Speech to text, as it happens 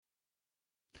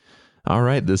All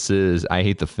right, this is I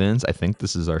Hate the Finns. I think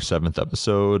this is our seventh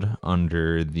episode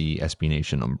under the SB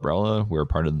Nation umbrella. We're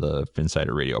part of the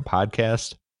Finsider Radio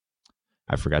podcast.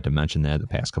 I forgot to mention that the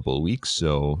past couple of weeks,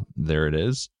 so there it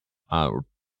is. We're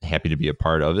happy to be a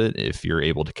part of it. If you're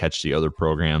able to catch the other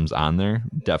programs on there,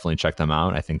 definitely check them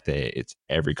out. I think it's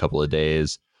every couple of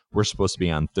days. We're supposed to be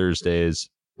on Thursdays.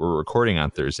 We're recording on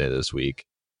Thursday this week,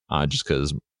 just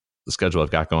because the schedule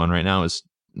I've got going right now is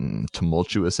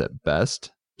tumultuous at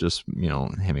best. Just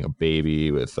having a baby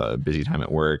with a busy time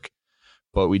at work.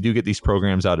 But we do get these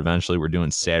programs out eventually. We're doing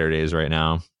Saturdays right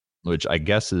now, which I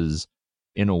guess is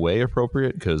in a way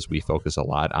appropriate because we focus a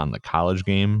lot on the college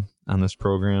game on this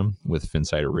program. With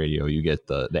Finsider Radio, you get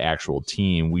the actual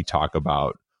team. We talk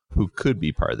about who could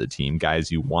be part of the team,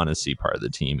 guys you want to see part of the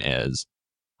team as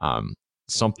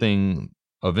something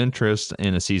of interest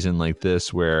in a season like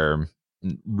this where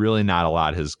really not a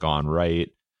lot has gone right.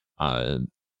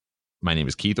 My name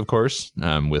is Keith, of course,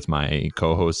 with my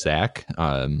co-host Zach.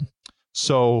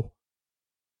 So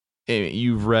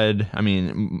you've read, I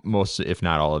mean, most, if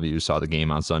not all of you, saw the game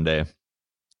on Sunday.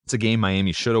 It's a game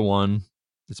Miami should have won.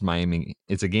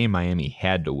 It's a game Miami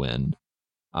had to win.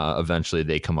 Eventually,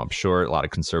 they come up short. A lot of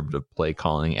conservative play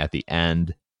calling at the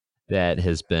end. That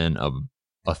has been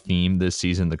a theme this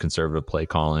season. The conservative play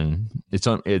calling.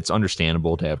 It's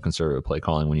understandable to have conservative play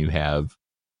calling when you have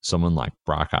someone like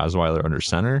Brock Osweiler under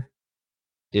center.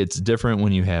 It's different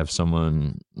when you have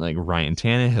someone like Ryan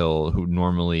Tannehill, who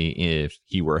normally, if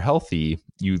he were healthy,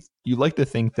 you like to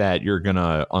think that you're going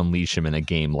to unleash him in a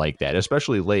game like that,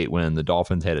 especially late when the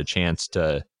Dolphins had a chance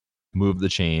to move the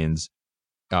chains,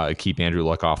 keep Andrew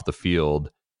Luck off the field,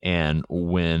 and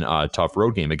win a tough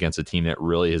road game against a team that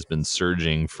really has been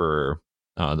surging for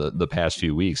the past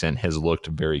few weeks and has looked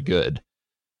very good.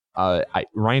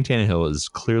 Ryan Tannehill is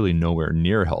clearly nowhere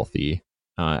near healthy.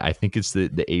 I think it's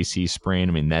the AC sprain.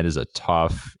 I mean, that is a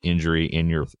tough injury in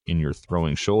your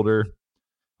throwing shoulder.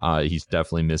 He's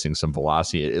definitely missing some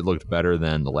velocity. It looked better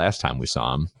than the last time we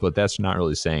saw him, but that's not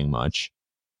really saying much.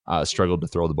 Struggled to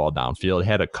throw the ball downfield.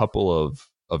 Had a couple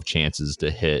of chances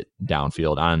to hit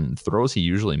downfield on throws he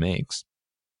usually makes,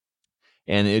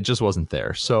 and it just wasn't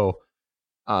there. So,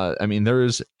 I mean,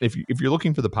 if you're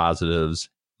looking for the positives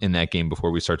in that game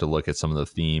before we start to look at some of the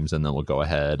themes, and then we'll go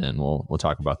ahead and we'll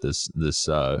talk about this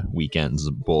weekend's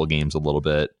bowl games a little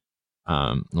bit.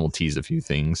 And we'll tease a few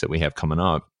things that we have coming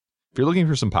up. If you're looking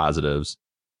for some positives,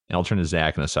 and I'll turn to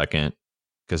Zach in a second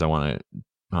because I want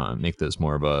to make this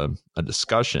more of a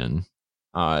discussion.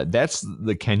 That's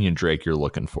the Kenyon Drake you're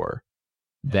looking for.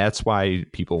 That's why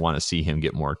people want to see him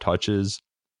get more touches.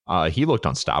 He looked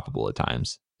unstoppable at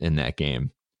times in that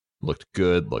game. Looked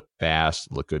good, looked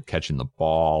fast, looked good catching the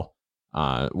ball.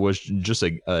 Was just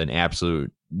an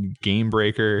absolute game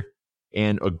breaker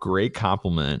and a great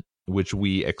compliment, which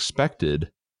we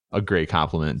expected a great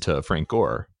compliment to Frank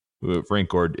Gore. Frank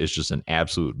Gore is just an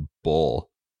absolute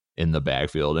bull in the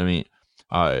backfield. I mean,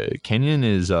 Kenyon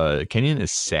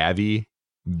is savvy,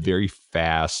 very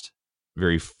fast,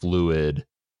 very fluid.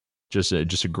 Just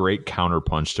a great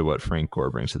counterpunch to what Frank Gore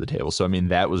brings to the table. So I mean,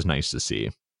 that was nice to see.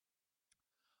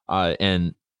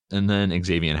 And then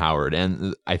Xavier Howard,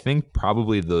 and I think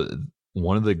probably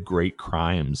one of the great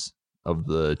crimes of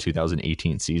the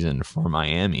 2018 season for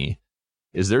Miami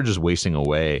is they're just wasting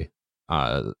away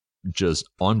just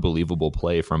unbelievable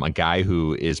play from a guy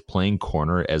who is playing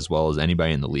corner as well as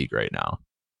anybody in the league right now.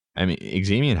 I mean,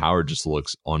 Xavier Howard just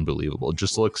looks unbelievable.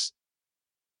 Just looks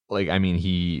like,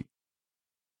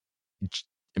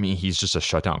 he's just a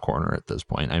shutdown corner at this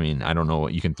point. I mean, I don't know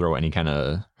what you can throw any kind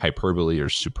of hyperbole or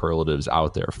superlatives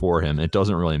out there for him. It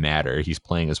doesn't really matter. He's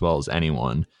playing as well as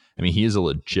anyone. I mean, he is a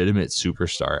legitimate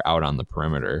superstar out on the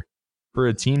perimeter for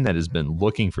a team that has been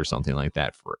looking for something like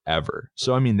that forever.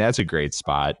 So, I mean, that's a great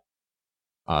spot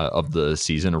of the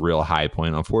season, a real high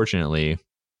point. Unfortunately,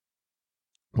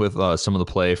 with some of the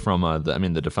play from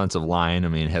the defensive line,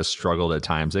 has struggled at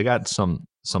times. They got some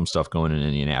stuff going in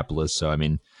Indianapolis. So,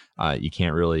 you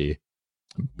can't really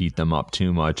beat them up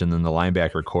too much. And then the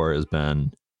linebacker core has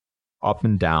been up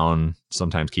and down.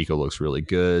 Sometimes Kiko looks really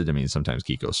good. Sometimes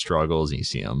Kiko struggles. And you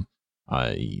see him,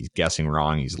 he's guessing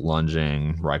wrong. He's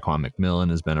lunging. Raekwon McMillan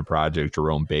has been a project.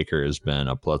 Jerome Baker has been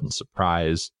a pleasant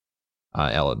surprise.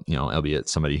 Albeit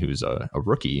somebody who's a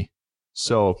rookie.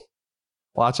 So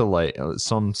lots of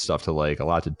some stuff to like, a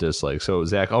lot to dislike. So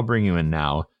Zach, I'll bring you in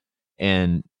now.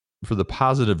 And for the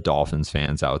positive Dolphins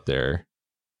fans out there,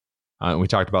 we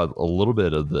talked about a little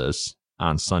bit of this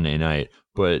on Sunday night,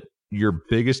 but your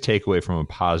biggest takeaway from a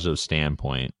positive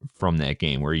standpoint from that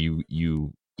game, where you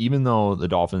even though the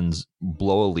Dolphins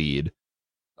blow a lead,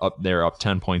 they're up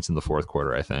 10 points in the fourth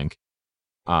quarter, I think.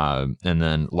 and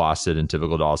then lost it in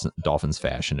typical Dolphins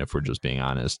fashion, if we're just being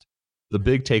honest. The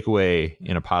big takeaway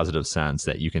in a positive sense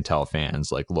that you can tell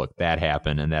fans, like, look, that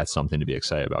happened, and that's something to be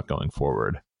excited about going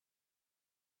forward.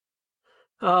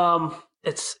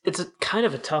 It's a kind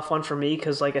of a tough one for me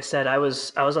because, like I said, I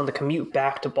was on the commute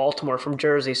back to Baltimore from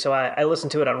Jersey, so I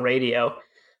listened to it on radio,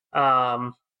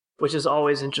 um, which is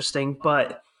always interesting.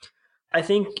 But I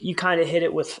think you kind of hit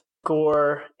it with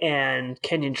Gore and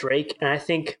Kenyon Drake, and I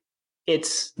think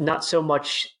it's not so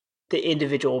much the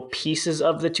individual pieces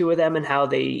of the two of them and how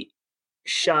they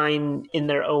shine in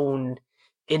their own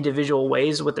individual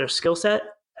ways with their skill set.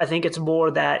 I think it's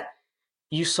more that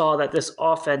you saw that this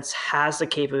offense has the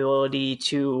capability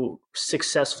to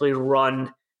successfully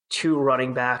run two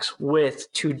running backs with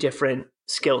two different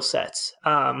skill sets.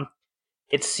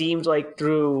 It seems like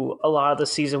through a lot of the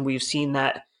season, we've seen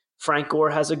that Frank Gore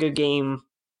has a good game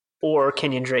or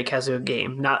Kenyon Drake has a good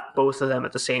game, not both of them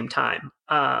at the same time.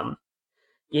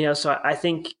 So I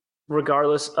think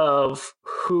regardless of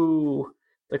who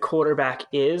the quarterback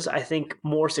is, I think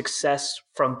more success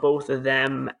from both of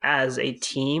them as a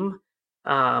team,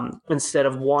 instead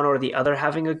of one or the other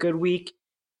having a good week,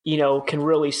 can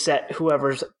really set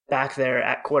whoever's back there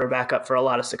at quarterback up for a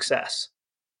lot of success.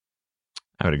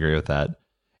 I would agree with that.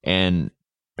 And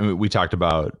I mean, we talked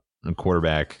about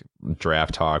quarterback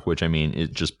draft talk, which I mean,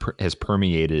 it just has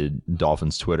permeated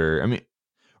Dolphins Twitter. I mean,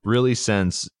 really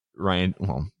since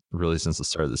really since the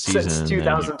start of the season, Since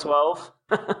 2012.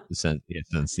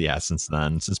 Since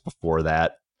then, since before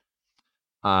that.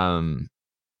 Um,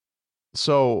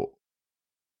 so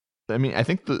I mean, I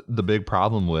think the big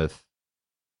problem with,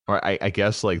 or I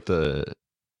guess like the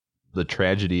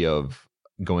tragedy of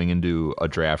going into a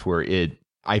draft where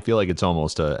I feel like it's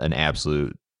almost an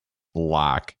absolute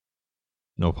lock,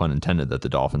 no pun intended, that the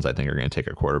Dolphins, I think, are going to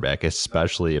take a quarterback,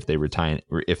 especially if they retain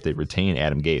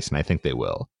Adam Gase, and I think they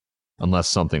will, unless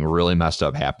something really messed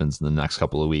up happens in the next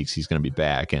couple of weeks. He's going to be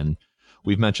back, and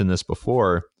we've mentioned this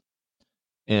before.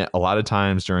 And a lot of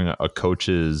times during a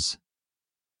coach's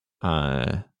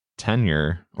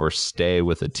tenure or stay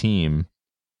with a team,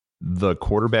 the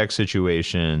quarterback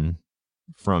situation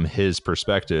from his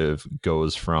perspective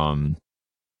goes from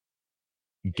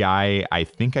guy I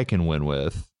think I can win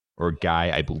with or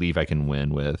guy I believe I can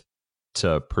win with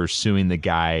to pursuing the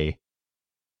guy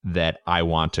that I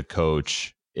want to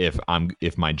coach if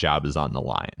my job is on the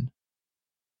line,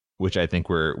 which I think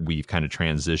we've kind of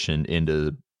transitioned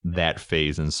into that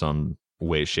phase in some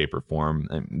way, shape, or form.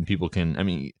 And people can, I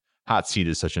mean, hot seat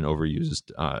is such an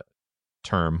overused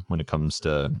term when it comes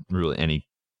to really any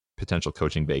potential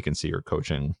coaching vacancy or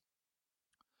coaching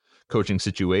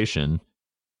situation.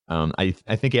 I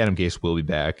think Adam Gase will be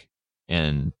back,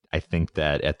 and I think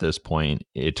that at this point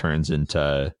it turns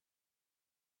into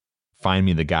find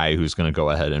me the guy who's going to go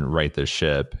ahead and right this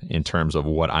ship in terms of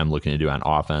what I'm looking to do on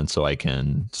offense, so I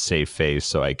can save face,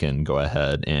 so I can go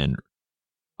ahead and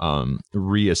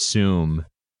reassume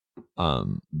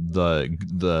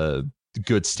the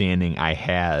good standing I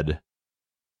had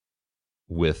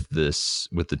with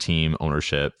the team,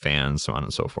 ownership, fans, so on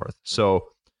and so forth. So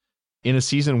in a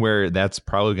season where that's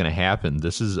probably going to happen,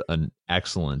 this is an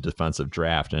excellent defensive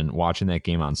draft. And watching that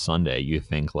game on Sunday, you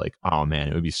think like, oh man,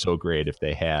 it would be so great if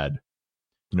they had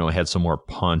some more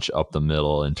punch up the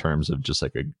middle in terms of just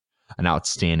like an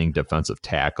outstanding defensive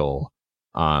tackle.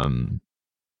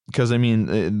 Because I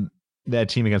mean, that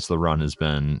team against the run has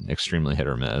been extremely hit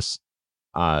or miss.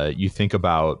 You think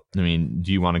about, I mean,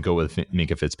 do you want to go with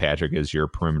Minkah Fitzpatrick as your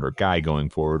perimeter guy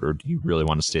going forward, or do you really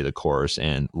want to stay the course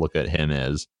and look at him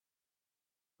as,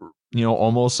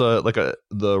 almost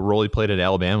the role he played at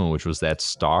Alabama, which was that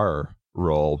star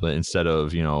role, but instead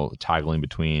of, toggling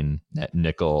between that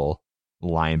nickel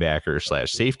linebacker /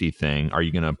 safety thing, are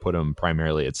you going to put him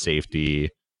primarily at safety,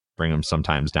 bring him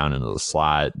sometimes down into the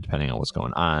slot, depending on what's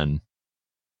going on?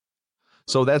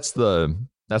 So that's the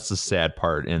sad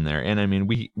part in there. And I mean,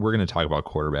 we're going to talk about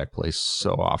quarterback play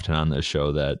so often on this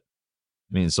show that,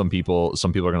 I mean, some people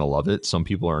are going to love it. Some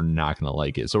people are not going to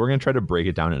like it. So we're going to try to break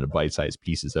it down into bite-sized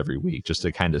pieces every week, just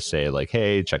to kind of say like,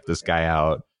 hey, check this guy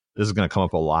out. This is going to come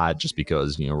up a lot just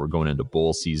because, we're going into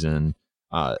bowl season.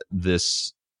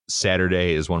 This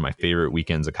Saturday is one of my favorite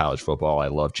weekends of college football. I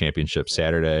love Championship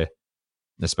Saturday,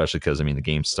 especially because, I mean, the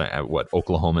game start at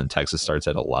Oklahoma and Texas starts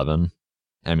at 11.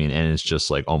 I mean, and it's just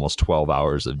like almost 12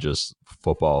 hours of just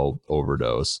football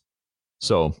overdose.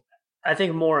 So I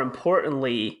think more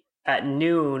importantly, at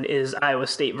noon is Iowa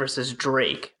State versus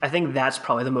Drake. I think that's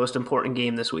probably the most important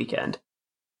game this weekend.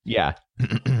 Yeah,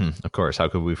 of course. How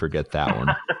could we forget that one?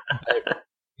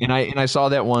 And I saw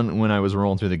that one when I was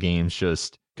rolling through the games,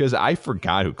 just because I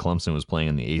forgot who Clemson was playing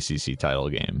in the ACC title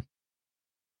game.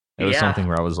 It was Yeah. something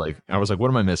where I was like, what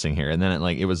am I missing here? And then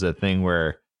it was a thing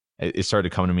where it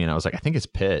started coming to me, and I was like, I think it's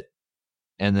Pitt.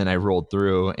 And then I rolled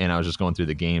through, and I was just going through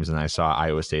the games, and I saw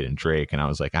Iowa State and Drake, and I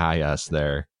was like, yes,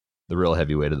 they're the real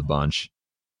heavyweight of the bunch.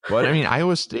 But I mean,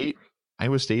 Iowa State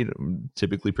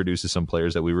typically produces some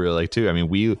players that we really like too. I mean,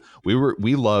 we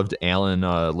loved Alan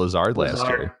Lazard last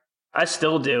Lazard. year. I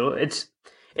still do. It's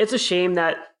a shame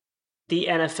that the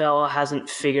NFL hasn't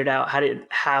figured out how to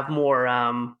have more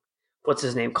what's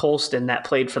his name? Colston, that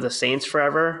played for the Saints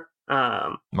forever.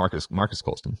 Marcus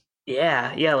Colston.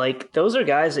 Yeah, like those are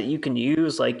guys that you can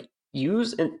use,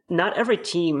 and not every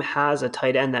team has a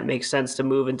tight end that makes sense to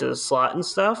move into the slot and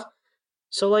stuff.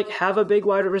 So like have a big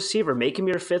wide receiver, make him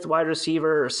your fifth wide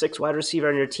receiver or sixth wide receiver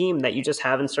on your team that you just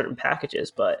have in certain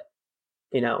packages. But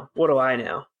what do I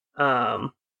know?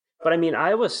 But I mean,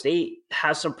 Iowa State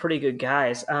has some pretty good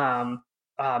guys. Oh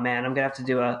man, I'm gonna have to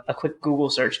do a quick Google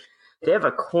search. They have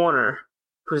a corner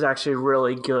who's actually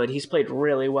really good. He's played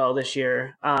really well this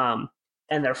year.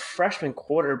 And their freshman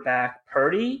quarterback,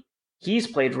 Purdy, he's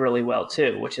played really well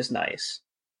too, which is nice.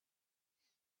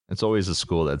 It's always a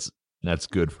school that's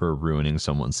good for ruining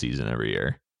someone's season every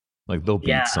year. Like they'll beat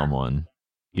Yeah. someone.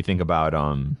 You think about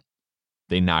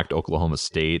they knocked Oklahoma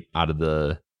State out of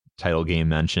the title game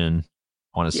mention.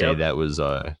 I want to say that was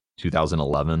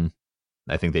 2011.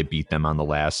 I think they beat them on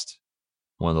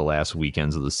one of the last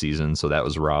weekends of the season, so that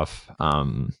was rough.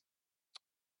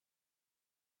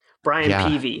 Brian Yeah.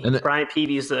 Peavy. Brian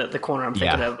Peavy's the corner I'm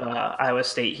thinking of, Iowa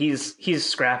State. He's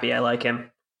scrappy. I like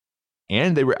him.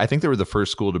 And I think they were the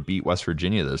first school to beat West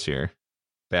Virginia this year.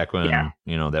 Back when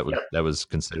that was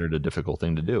considered a difficult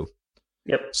thing to do.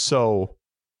 Yep. So,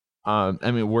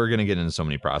 I mean, we're gonna get into so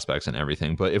many prospects and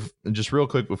everything, but if just real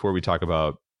quick before we talk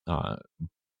about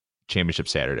Championship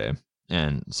Saturday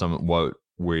and what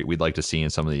we'd like to see in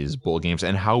some of these bowl games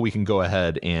and how we can go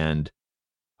ahead and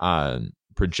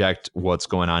project what's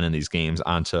going on in these games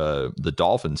onto the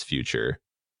Dolphins' future.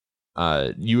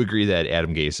 You agree that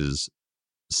Adam Gase is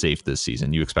safe this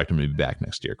season? You expect him to be back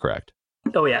next year, correct?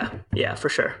 Oh yeah, for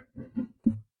sure.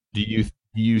 Do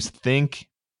you think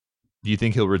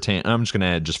he'll retain? I'm just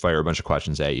gonna fire a bunch of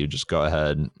questions at you. Just go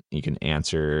ahead. You can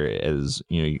answer as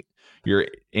your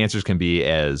answers can be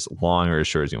as long or as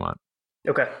short as you want.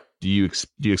 Okay. Do you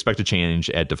expect a change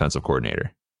at defensive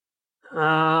coordinator?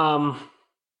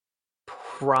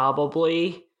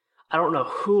 Probably. I don't know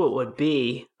who it would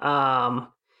be.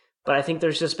 But I think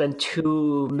there's just been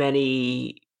too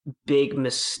many big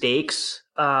mistakes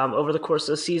over the course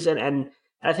of the season. And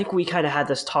I think we kind of had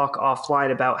this talk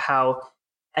offline about how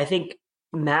I think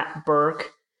Matt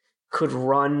Burke could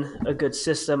run a good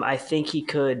system. I think he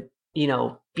could,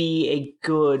 be a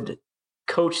good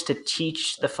coach to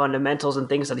teach the fundamentals and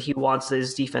things that he wants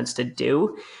his defense to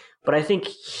do. But I think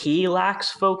he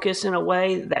lacks focus in a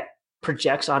way that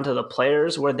projects onto the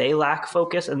players where they lack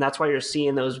focus. And that's why you're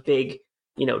seeing those big,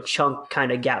 chunk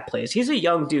kind of gap plays. He's a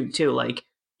young dude too. Like,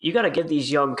 you got to give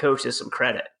these young coaches some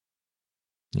credit.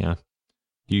 Yeah.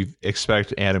 Do you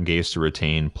expect Adam Gase to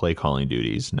retain play calling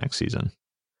duties next season?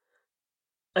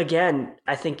 Again,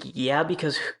 I think, yeah,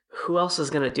 because who else is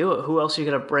going to do it? Who else are you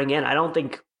going to bring in? I don't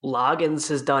think Loggins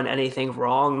has done anything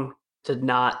wrong to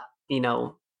not,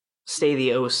 stay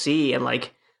the OC. And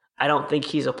I don't think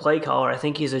he's a play caller. I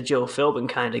think he's a Joe Philbin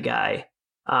kind of guy.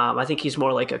 I think he's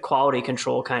more like a quality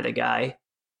control kind of guy.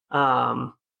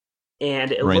 And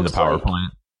it running looks the PowerPoint.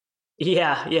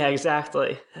 Yeah,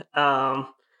 exactly.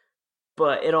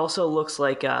 But it also looks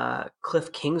like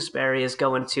Cliff Kingsbury is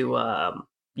going to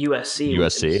USC.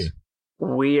 USC.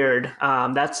 Weird.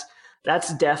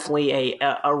 That's definitely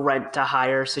a rent to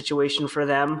hire situation for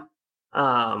them.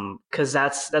 Because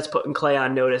that's putting Clay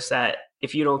on notice that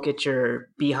if you don't get your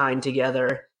behind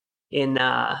together in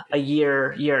a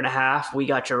year and a half, we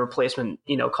got your replacement,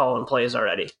 calling plays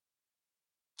already.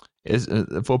 Is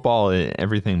football?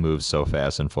 Everything moves so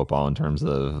fast in football in terms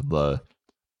of the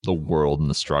world and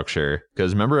the structure.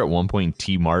 Because remember, at one point,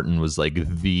 T. Martin was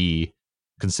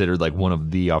considered like one of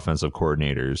the offensive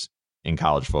coordinators in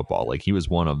college football. Like he was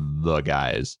one of the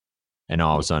guys, and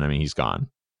all of a sudden, he's gone.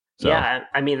 So. Yeah,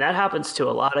 that happens to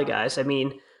a lot of guys.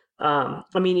 Even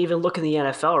look in the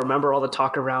NFL. Remember all the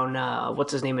talk around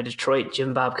what's his name in Detroit,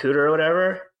 Jim Bob Cooter or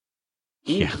whatever.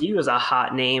 He was a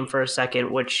hot name for a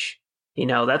second, which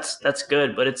that's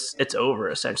good, but it's over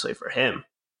essentially for him.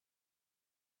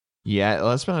 Yeah,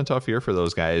 that's been a tough year for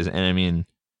those guys, and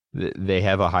they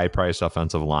have a high-priced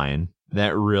offensive line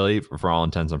that really, for all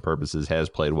intents and purposes, has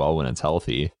played well when it's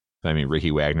healthy.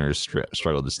 Ricky Wagner's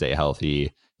struggled to stay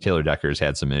healthy. Taylor Decker's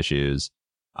had some issues.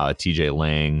 TJ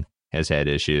Lang has had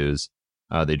issues.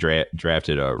 They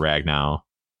drafted Ragnow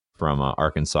from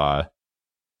Arkansas.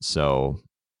 So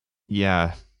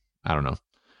yeah, I don't know.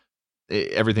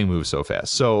 Everything moves so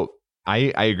fast. So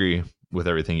I agree with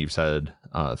everything you've said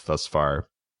thus far.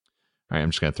 All right, I'm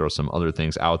just going to throw some other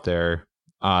things out there.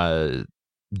 Do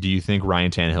you think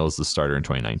Ryan Tannehill is the starter in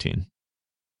 2019?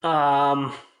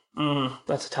 Um,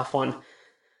 that's a tough one.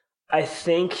 I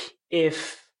think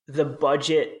if the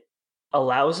budget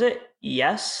allows it,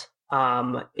 yes.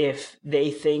 If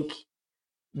they think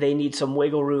they need some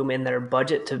wiggle room in their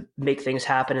budget to make things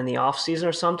happen in the offseason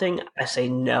or something, I say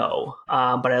no.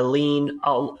 But I'll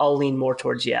lean more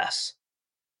towards yes.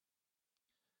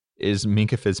 Is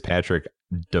Minka Fitzpatrick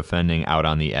defending out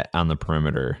on the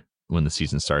perimeter when the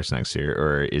season starts next year,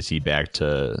 or is he back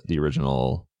to the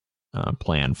original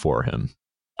plan for him?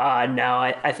 No,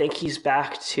 I think he's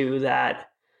back to that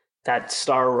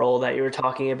star role that you were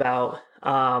talking about.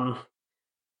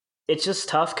 It's just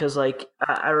tough because like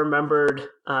I remembered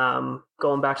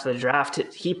going back to the draft,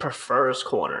 he prefers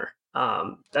corner.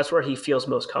 That's where he feels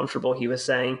most comfortable. He was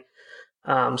saying.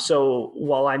 So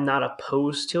while I'm not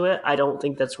opposed to it, I don't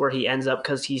think that's where he ends up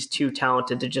because he's too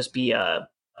talented to just be a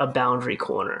boundary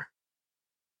corner.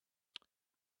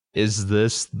 Is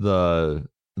this the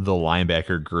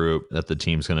linebacker group that the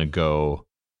team's going to go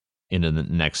into the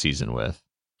next season with,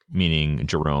 meaning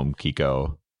Jerome,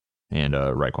 Kiko, and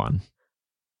Raekwon?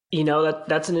 You know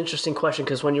that's an interesting question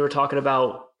because when you were talking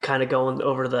about kind of going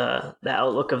over the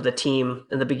outlook of the team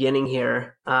in the beginning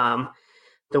here,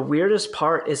 the weirdest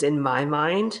part is in my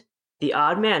mind, the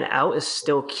odd man out is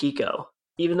still Kiko,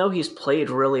 even though he's played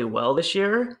really well this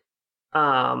year.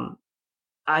 Um,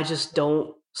 I just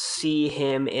don't see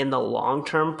him in the long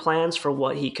term plans for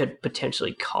what he could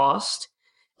potentially cost.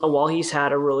 And while he's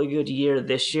had a really good year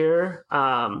this year,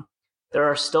 there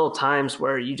are still times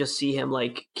where you just see him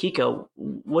like, Kiko,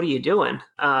 what are you doing?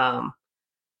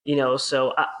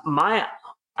 So my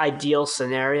ideal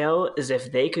scenario is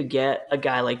if they could get a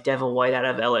guy like Devin White out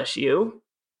of LSU,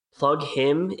 plug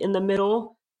him in the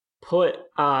middle, put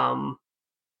Raekwon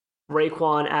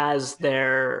as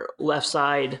their left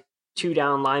side two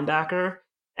down linebacker,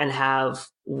 and have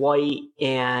White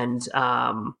and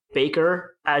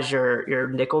Baker as your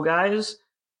nickel guys.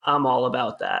 I'm all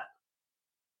about that.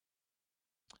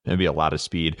 It'd be a lot of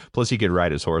speed. Plus, he could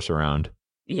ride his horse around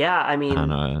Yeah, I on mean,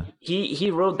 a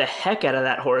he rode the heck out of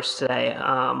that horse today.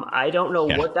 I don't know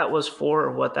yeah what that was for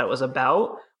or what that was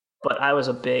about, but I was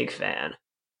a big fan.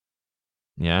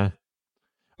 yeah.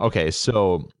 Okay,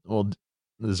 so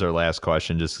this is our last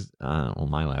question. Just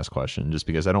my last question, just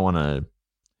because I don't want to.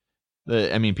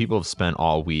 I mean, people have spent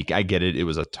all week. I get it. It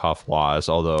was a tough loss.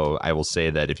 Although I will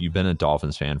say that if you've been a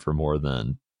Dolphins fan for more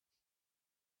than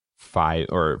five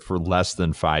or for less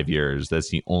than 5 years, that's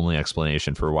the only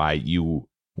explanation for why you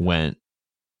went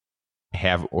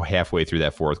halfway through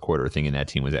that fourth quarter thinking that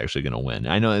team was actually going to win.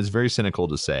 I know it's very cynical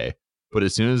to say, but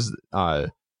as soon as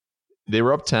they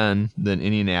were up 10, then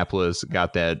Indianapolis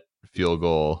got that field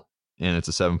goal, and it's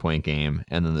a 7-point game,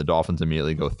 and then the Dolphins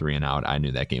immediately go 3-and-out. I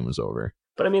knew that game was over.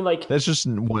 But I mean, like, That's just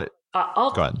what.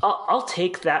 I'll, Go ahead. I'll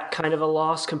take that kind of a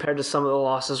loss compared to some of the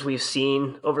losses we've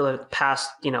seen over the past,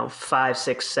 5,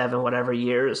 6, 7, whatever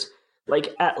years.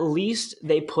 Like at least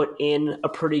they put in a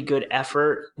pretty good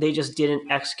effort. They just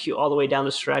didn't execute all the way down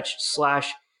the stretch.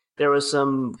 Slash, there was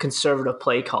some conservative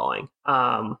play calling.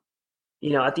 At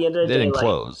the end of the They day, didn't like,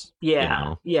 close.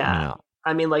 yeah, yeah. Yeah.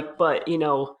 I mean, like, but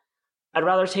I'd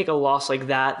rather take a loss like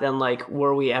that than like,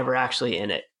 were we ever actually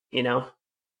in it?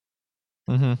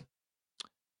 Mm-hmm.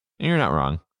 And you're not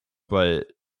wrong, but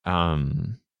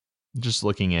just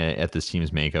looking at this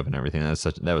team's makeup and everything,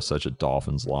 that was such a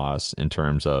Dolphins loss in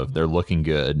terms of they're looking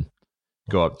good,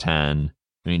 go up 10.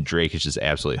 I mean, Drake is just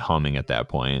absolutely humming at that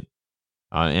point.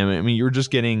 And I mean, you were just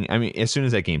getting. I mean, as soon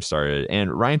as that game started,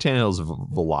 and Ryan Tannehill's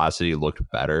velocity looked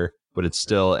better, but it's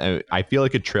still. I feel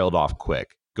like it trailed off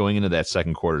quick going into that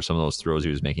second quarter. Some of those throws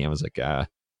he was making, I was like, I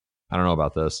don't know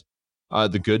about this.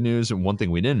 The good news, and one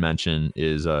thing we didn't mention,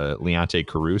 is Leonte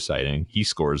Carew sighting. He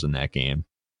scores in that game.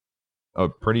 A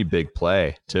pretty big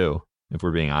play too, if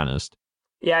we're being honest.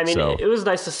 Yeah, I mean, So it was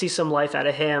nice to see some life out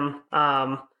of him.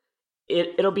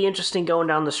 It'll be interesting going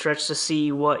down the stretch to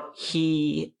see what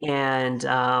he and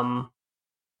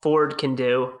Ford can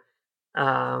do.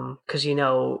 Because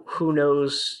who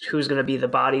knows who's going to be the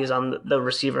bodies on the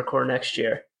receiver core next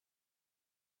year.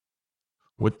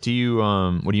 what do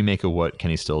you make of what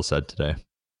Kenny Stills said today?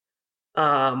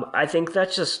 I think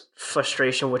that's just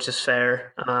frustration, which is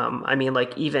fair. I mean,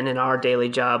 like even in our daily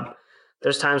job,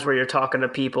 there's times where you're talking to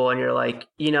people and you're like,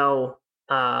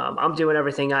 I'm doing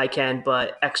everything I can,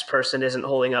 but X person isn't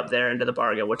holding up their end of the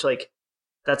bargain, which like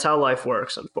that's how life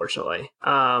works, unfortunately.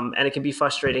 And it can be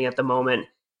frustrating at the moment.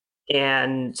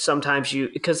 And sometimes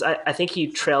because I think he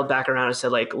trailed back around and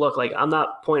said, like, look, like, I'm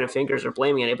not pointing fingers or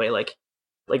blaming anybody. Like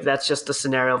that's just the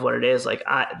scenario of what it is. Like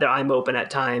I'm open at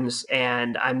times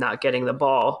and I'm not getting the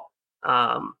ball.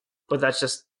 But that's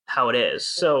just how it is.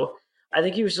 So I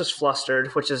think he was just flustered,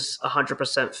 which is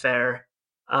 100% fair.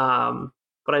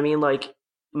 But I mean, like,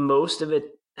 most of it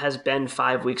has been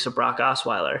 5 weeks of Brock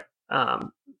Osweiler.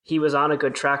 He was on a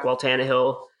good track while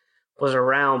Tannehill was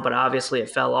around, but obviously it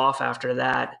fell off after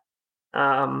that.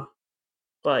 Um,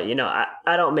 but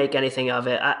I don't make anything of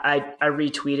it. I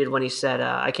retweeted when he said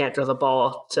I can't throw the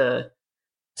ball to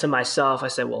myself. I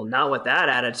said, well, not with that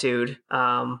attitude.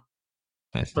 I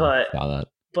But saw that.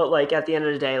 but like at the end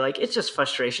of the day, like, it's just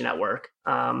frustration at work.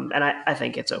 And I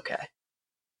think it's okay.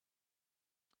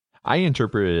 I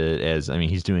interpreted it as, I mean,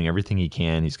 he's doing everything he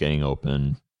can. He's getting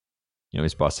open.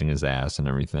 He's busting his ass and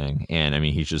everything. And I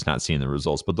mean, he's just not seeing the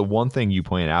results. But the one thing you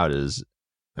point out is,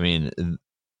 I mean,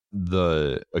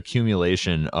 the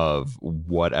accumulation of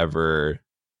whatever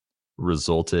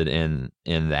resulted in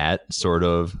that sort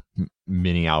of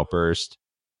mini outburst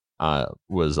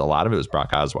was a lot of it was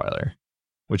Brock Osweiler,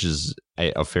 which is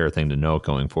a fair thing to note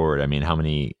going forward. I mean, how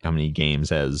many games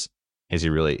has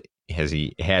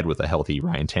he had with a healthy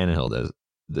Ryan Tannehill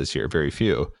this year? Very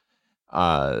few.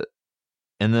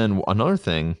 And then another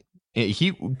thing,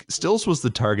 Stills was the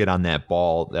target on that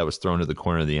ball that was thrown to the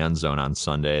corner of the end zone on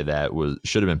Sunday that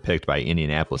should have been picked by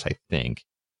Indianapolis, I think.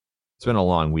 It's been a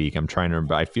long week. I'm trying to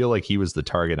remember. I feel like he was the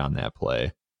target on that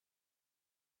play.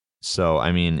 So,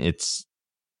 I mean,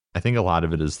 I think a lot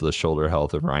of it is the shoulder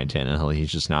health of Ryan Tannehill.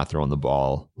 He's just not throwing the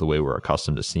ball the way we're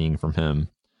accustomed to seeing from him.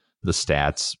 The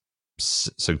stats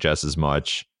suggest as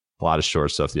much. A lot of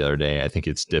short stuff the other day. I think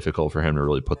it's difficult for him to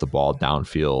really put the ball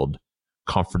downfield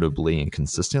comfortably and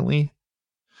consistently.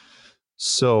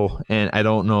 So, and I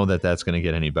don't know that that's going to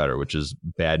get any better, which is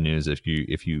bad news if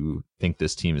you think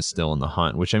this team is still in the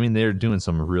hunt, which, I mean, they're doing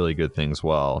some really good things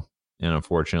well. And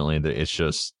unfortunately, it's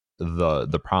just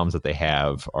the problems that they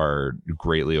have are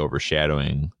greatly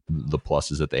overshadowing the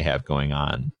pluses that they have going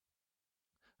on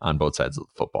both sides of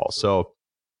the football. So,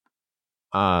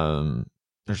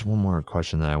 there's one more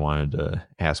question that I wanted to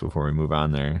ask before we move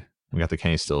on there. We got the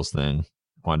Kenny Stills thing.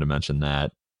 Wanted to mention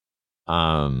that.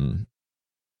 I mean,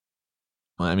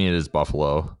 it is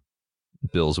Buffalo,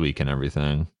 Bills week and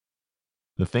everything.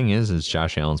 The thing is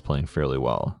Josh Allen's playing fairly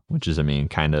well, which is, I mean,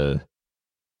 kind of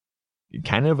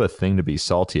a thing to be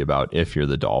salty about if you're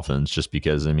the Dolphins, just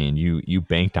because, I mean, you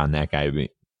banked on that guy.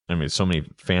 I mean, so many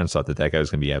fans thought that guy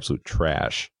was going to be absolute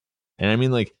trash. And I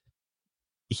mean, like,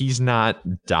 he's not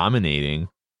dominating.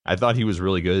 I thought he was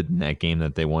really good in that game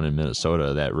that they won in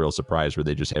Minnesota, that real surprise where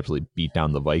they just absolutely beat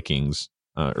down the Vikings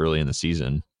early in the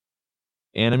season.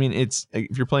 And I mean, if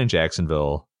you're playing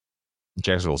Jacksonville's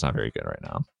not very good right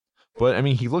now. But I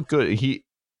mean, he looked good.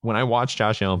 When I watch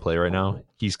Josh Allen play right now,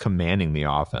 he's commanding the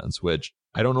offense, which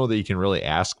I don't know that you can really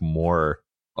ask more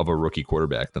of a rookie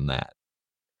quarterback than that.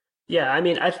 Yeah, I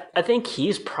mean, I think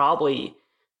he's probably,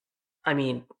 I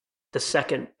mean, the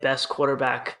second best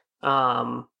quarterback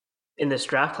in this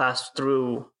draft class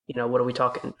through, what are we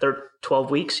talking, 12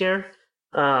 weeks here?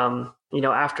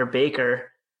 After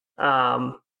Baker.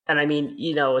 And I mean,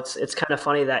 it's kind of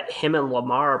funny that him and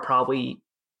Lamar are probably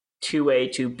 2A,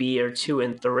 2B, or 2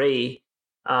 and 3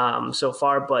 so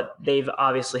far, but they've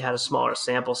obviously had a smaller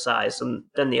sample size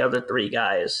than the other three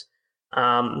guys.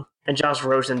 And Josh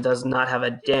Rosen does not have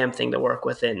a damn thing to work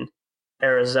with in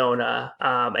Arizona.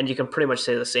 And you can pretty much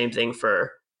say the same thing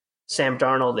for Sam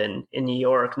Darnold in New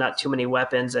York. Not too many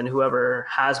weapons, and whoever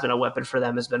has been a weapon for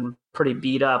them has been pretty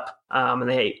beat up.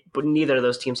 But neither of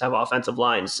those teams have offensive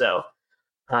lines, so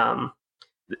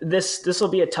this will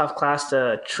be a tough class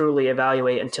to truly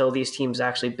evaluate until these teams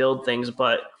actually build things.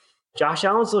 But Josh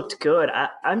Allen's looked good.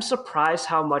 I'm surprised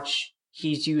how much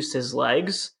he's used his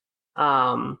legs.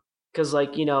 Because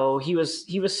he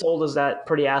was sold as that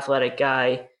pretty athletic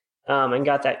guy, and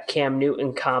got that Cam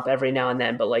Newton comp every now and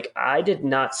then. But like, I did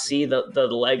not see the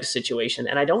leg situation,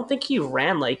 and I don't think he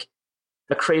ran like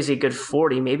a crazy good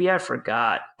 40. Maybe I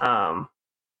forgot.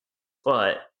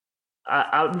 But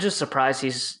I'm just surprised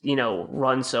he's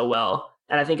run so well,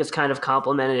 and I think it's kind of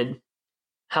complimented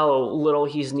how little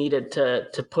he's needed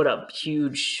to put up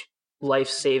huge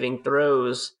life-saving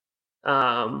throws,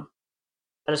 and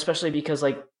especially because,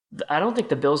 like, I don't think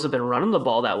the Bills have been running the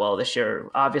ball that well this year.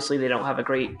 Obviously, they don't have a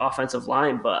great offensive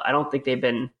line, but I don't think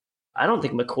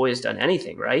McCoy's done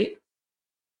anything, right?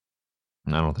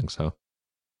 I don't think so.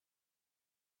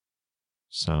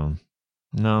 So,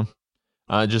 no.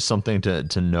 Just something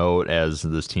to note as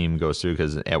this team goes through,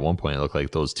 because at one point it looked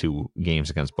like those two games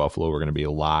against Buffalo were going to be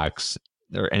locks.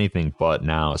 they're anything but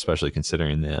now, especially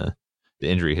considering the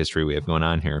injury history we have going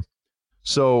on here.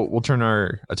 So we'll turn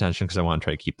our attention, because I want to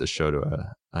try to keep this show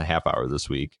to a half hour this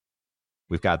week.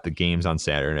 We've got the games on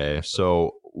Saturday,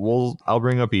 so I'll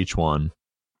bring up each one.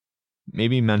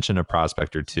 Maybe mention a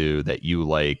prospect or two that you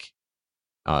like,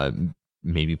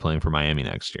 maybe playing for Miami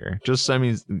next year. Just, I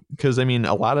mean, because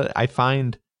I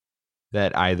find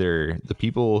that either the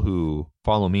people who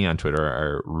follow me on Twitter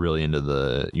are really into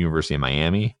the University of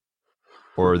Miami,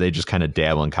 or they just kind of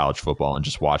dabble in college football and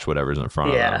just watch whatever's in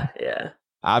front of them. Yeah.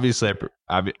 Obviously,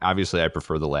 I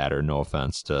prefer the latter. No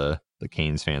offense to the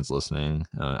Canes fans listening.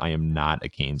 I am not a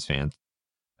Canes fan.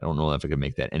 I don't know if I could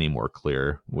make that any more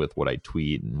clear with what I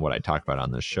tweet and what I talk about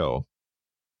on this show.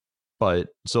 But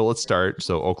so let's start.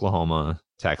 So Oklahoma,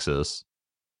 Texas,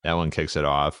 that one kicks it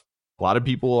off. A lot of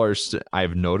people are.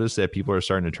 I've noticed that people are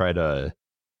starting to try to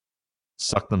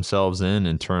suck themselves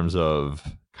in terms of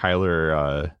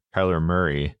Kyler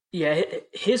Murray. Yeah,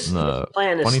 his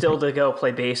plan is still to go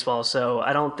play baseball, so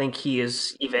I don't think he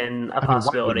is even a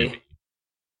possibility.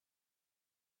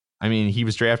 He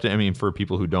was drafted. For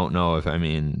people who don't know,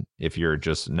 if you're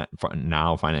just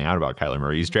now finding out about Kyler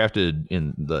Murray, he's drafted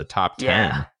in the top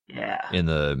 10 in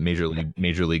the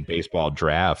Major League Baseball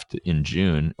draft in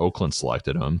June. Oakland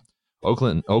selected him.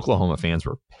 Oklahoma fans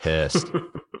were pissed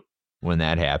when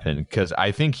that happened, because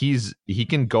I think he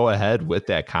can go ahead with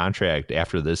that contract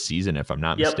after this season, if I'm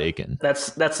not mistaken. That's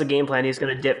the game plan. He's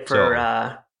going to dip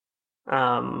for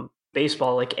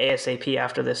baseball like ASAP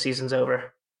after this season's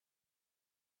over.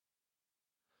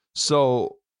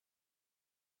 So,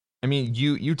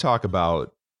 you talk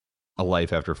about a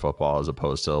life after football as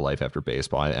opposed to a life after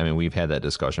baseball. We've had that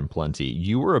discussion plenty.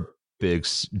 You were a big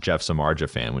Jeff Samardzija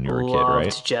fan when you were a kid, right?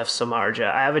 Loved Jeff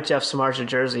Samardzija. I have a Jeff Samardzija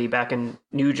jersey back in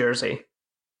New Jersey.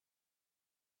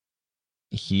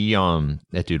 He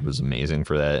that dude was amazing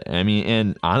for that.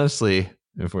 And honestly,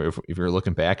 if you're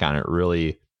looking back on it,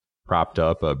 really propped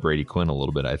up Brady Quinn a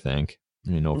little bit, I think.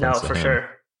 No offense to him. Sure.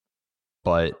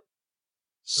 But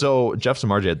so Jeff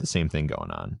Samardzija had the same thing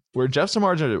going on, where Jeff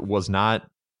Samardzija was not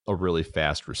a really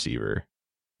fast receiver.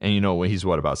 And he's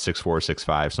about 6'4",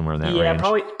 6'5", somewhere in that range. Yeah,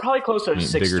 probably closer to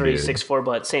 6'3", 6'4",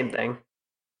 but same thing.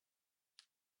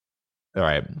 All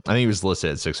right. I think he was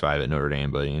listed at 6'5" at Notre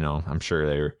Dame, but I'm sure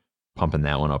they were pumping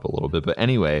that one up a little bit. But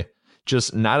anyway,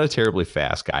 just not a terribly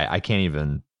fast guy. I can't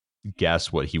even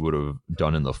guess what he would have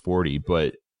done in the 40,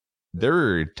 but there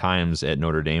were times at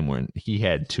Notre Dame when he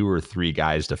had 2 or 3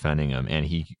 guys defending him, and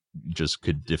he just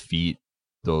could defeat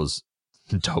those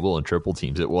double and triple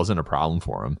teams. It wasn't a problem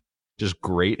for him. Just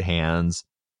great hands,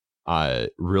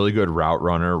 really good route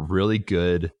runner, really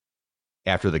good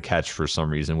after the catch for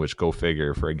some reason, which go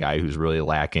figure for a guy who's really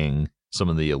lacking some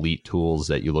of the elite tools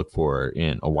that you look for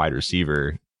in a wide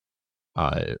receiver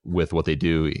with what they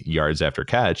do yards after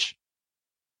catch.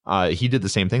 He did the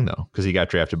same thing, though, because he got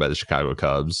drafted by the Chicago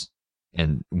Cubs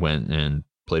and went and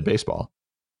played baseball.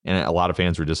 And a lot of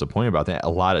fans were disappointed about that. A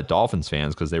lot of Dolphins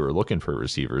fans, because they were looking for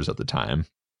receivers at the time.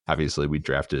 Obviously, we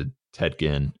drafted Ted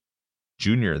Ginn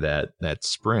Jr. that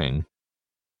spring.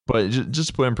 But just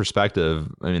to put in perspective,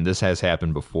 this has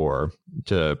happened before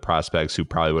to prospects who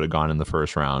probably would have gone in the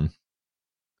first round.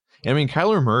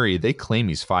 Kyler Murray, they claim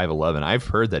he's 5'11". I've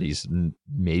heard that he's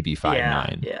maybe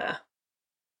 5'9". Yeah.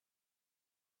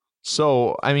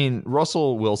 So,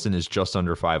 Russell Wilson is just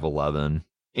under 5'11",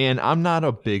 and I'm not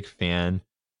a big fan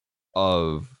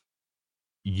of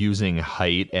using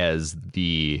height as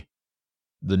the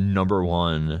number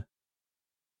one,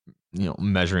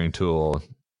 measuring tool,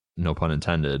 no pun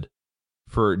intended,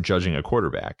 for judging a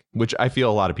quarterback, which I feel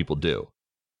a lot of people do.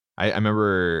 I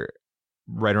remember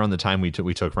right around the time we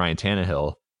took Ryan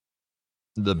Tannehill,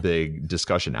 the big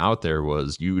discussion out there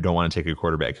was you don't want to take a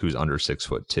quarterback who's under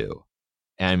 6'2".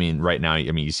 And right now,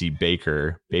 you see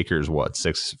Baker's what,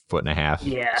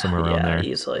 6'1.5", somewhere around there,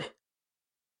 easily.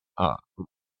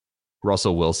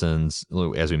 Russell Wilson's,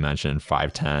 as we mentioned,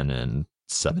 5'10" and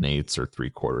 7/8 or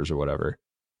 3/4 or whatever.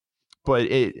 But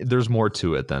there's more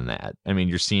to it than that.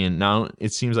 You're seeing now.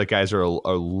 It seems like guys are a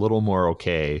little more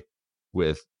okay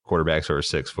with quarterbacks who are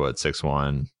 6 foot,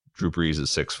 6'1". Drew Brees is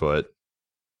 6 foot.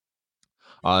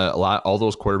 All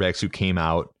those quarterbacks who came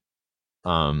out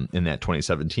in that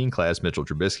 2017 class, Mitchell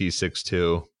Trubisky is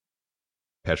 6'2",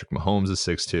 Patrick Mahomes is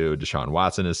 6'2", Deshaun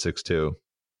Watson is 6'2".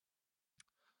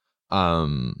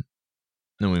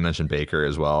 Then we mentioned Baker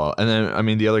as well. And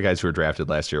then, the other guys who were drafted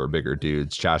last year were bigger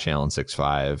dudes. Josh Allen,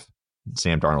 6'5",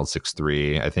 Sam Darnold,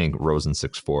 6'3", I think Rosen,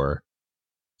 6'4".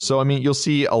 So, you'll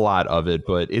see a lot of it,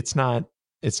 but it's not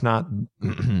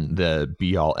the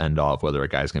be all end all of whether a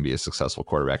guy's going to be a successful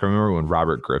quarterback. I remember when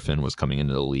Robert Griffin was coming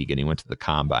into the league and he went to the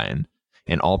combine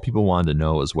and all people wanted to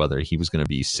know was whether he was going to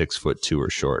be 6'2" or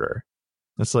shorter.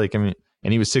 That's like, I mean,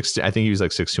 and he was 6. I think he was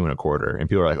like 6'2 1/4", and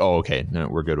people are like, "Oh, okay, no,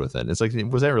 we're good with it." It's like,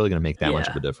 was that really going to make that much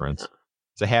of a difference?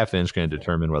 It's a half inch going to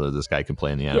determine whether this guy can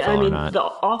play in the NFL or not. The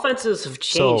offenses have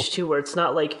changed too, where it's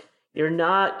not like you're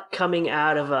not coming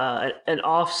out of an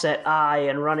offset eye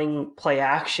and running play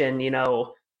action,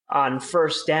 on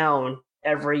first down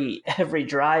every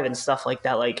drive and stuff like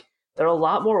that. Like, they're a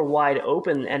lot more wide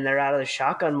open and they're out of the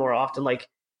shotgun more often. Like,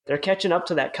 they're catching up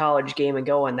to that college game and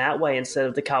going that way instead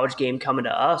of the college game coming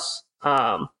to us.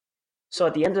 So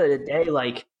at the end of the day,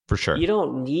 like, for sure, you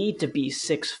don't need to be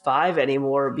 6'5"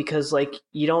 anymore because, like,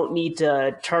 you don't need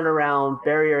to turn around,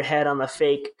 bury your head on the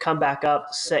fake, come back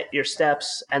up, set your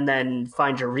steps, and then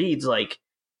find your reads. Like,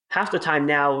 half the time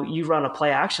now, you run a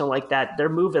play action like that, they're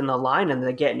moving the line and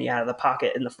they're getting you out of the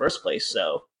pocket in the first place.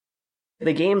 So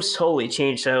the game's totally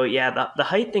changed. So yeah, the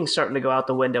height thing's starting to go out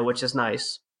the window, which is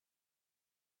nice.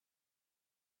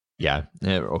 Yeah,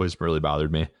 it always really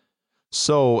bothered me.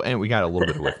 So, and we got a little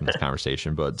bit away from this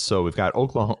conversation, but so we've got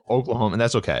Oklahoma, and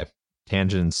that's okay.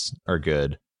 Tangents are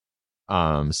good.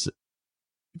 So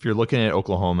if you're looking at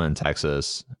Oklahoma and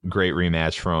Texas, great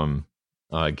rematch from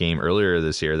a game earlier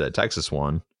this year that Texas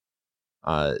won.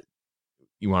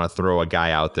 You want to throw a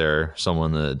guy out there,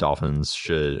 someone the Dolphins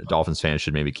fans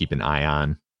should maybe keep an eye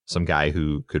on. Some guy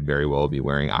who could very well be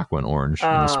wearing aqua and orange in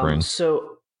the spring.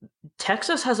 So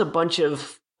Texas has a bunch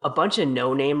of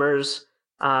no-namers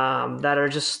that are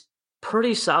just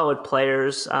pretty solid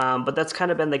players, but that's kind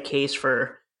of been the case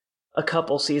for a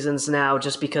couple seasons now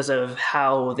just because of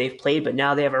how they've played, but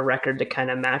now they have a record to kind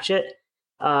of match it.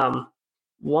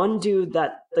 One dude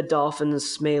that the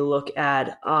Dolphins may look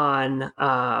at on,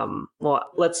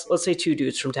 let's say two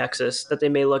dudes from Texas that they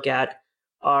may look at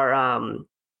are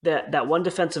that one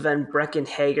defensive end, Brecken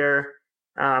Hager,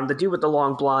 the dude with the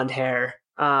long blonde hair.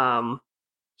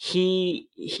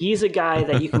 He's a guy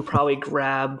that you can probably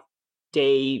grab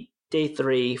day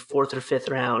 3, 4th or 5th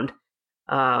round,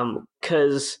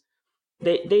 because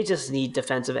they just need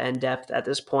defensive end depth at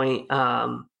this point.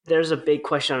 There's a big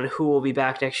question on who will be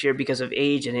back next year because of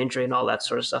age and injury and all that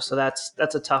sort of stuff. So that's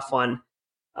a tough one.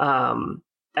 And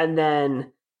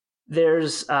then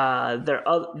there's they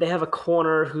have a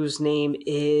corner whose name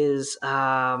is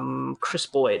Chris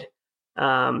Boyd.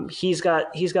 He's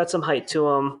got some height to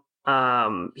him.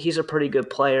 He's a pretty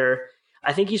good player.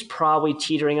 I think he's probably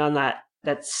teetering on that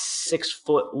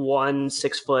 6'1",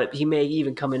 6 foot. He may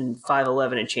even come in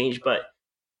 5'11" and change, but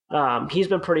he's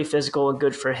been pretty physical and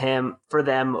good for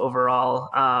them overall.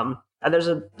 And there's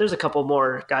a couple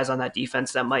more guys on that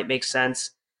defense that might make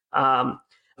sense. And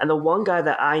the one guy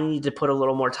that I need to put a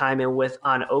little more time in with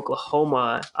on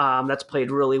Oklahoma, that's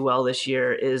played really well this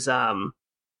year is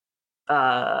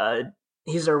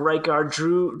he's a right guard,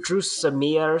 Drew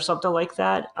Samia or something like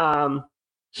that.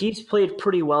 He's played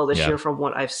pretty well this year from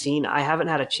what I've seen. I haven't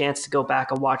had a chance to go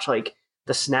back and watch like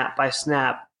the snap by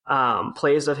snap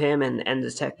plays of him and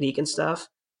the technique and stuff.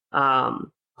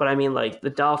 But I mean, like, the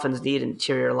Dolphins need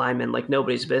interior linemen like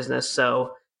nobody's business.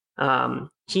 So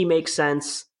he makes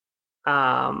sense.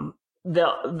 The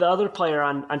other player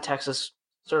on Texas,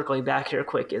 circling back here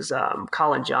quick, is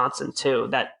Colin Johnson too.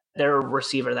 That their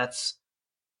receiver.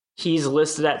 He's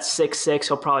listed at 6'6".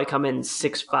 He'll probably come in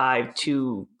 6'5",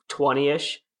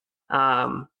 220-ish.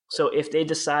 So if they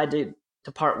decide to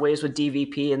part ways with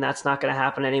DVP and that's not going to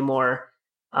happen anymore,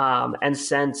 and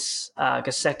since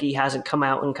Gesicki hasn't come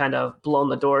out and kind of blown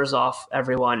the doors off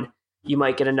everyone, you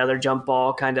might get another jump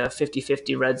ball kind of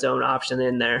 50-50 red zone option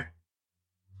in there.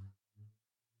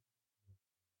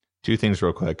 Two things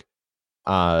real quick.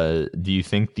 Do you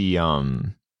think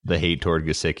the hate toward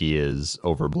Gesicki is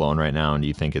overblown right now, and do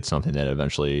you think it's something that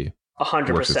eventually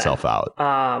 100% works itself out?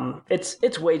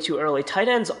 It's way too early. Tight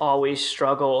ends always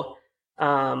struggle.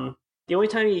 The only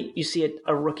time you see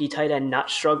a rookie tight end not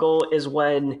struggle is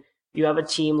when you have a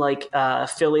team like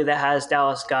Philly that has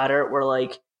Dallas Goedert, where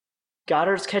like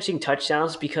Goddard's catching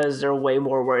touchdowns because they're way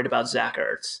more worried about Zach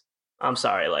Ertz. I'm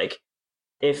sorry, like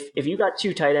if you got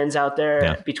two tight ends out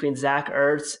there between Zach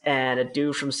Ertz and a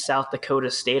dude from South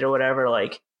Dakota State or whatever,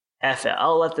 like, F it,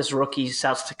 I'll let this rookie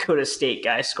South Dakota State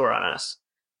guy score on us.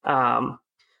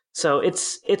 So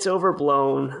it's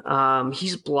overblown.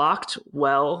 He's blocked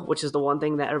well, which is the one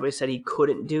thing that everybody said he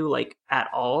couldn't do, like, at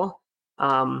all.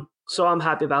 So I'm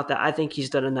happy about that. I think he's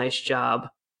done a nice job.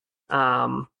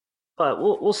 But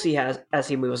we'll see as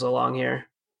he moves along here.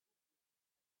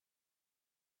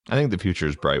 I think the future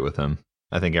is bright with him.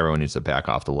 I think everyone needs to back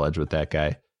off the ledge with that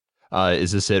guy.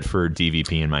 Is this it for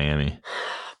DVP in Miami?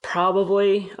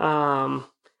 Probably.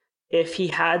 If he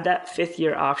had that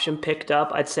 5th-year option picked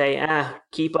up, I'd say,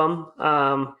 keep him.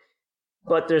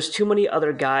 but there's too many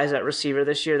other guys at receiver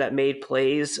this year that made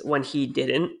plays when he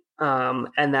didn't,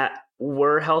 and that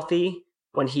were healthy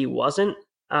when he wasn't.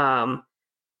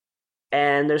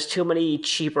 And there's too many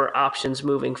cheaper options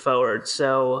moving forward.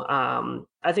 So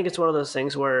I think it's one of those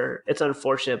things where it's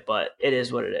unfortunate, but it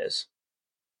is what it is.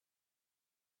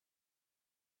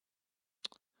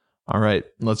 All right,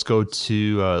 let's go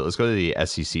to the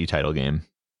SEC title game,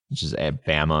 which is at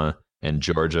Bama and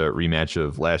Georgia, rematch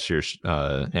of last year's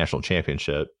national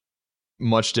championship.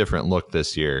 Much different look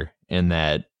this year in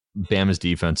that Bama's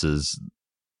defense is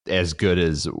as good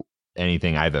as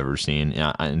anything I've ever seen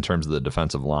in terms of the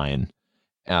defensive line.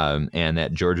 And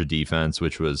that Georgia defense,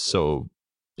 which was so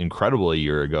incredible a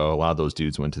year ago, a lot of those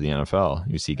dudes went to the NFL.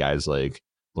 You see guys like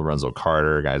Lorenzo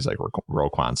Carter, guys like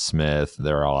Roquan Smith,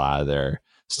 they're all out of there.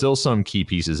 Still some key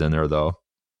pieces in there, though.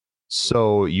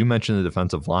 So you mentioned the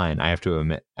defensive line. I have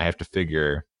to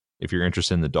figure if you're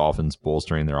interested in the Dolphins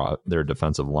bolstering their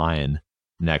defensive line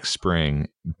next spring,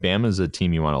 Bama's a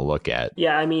team you want to look at.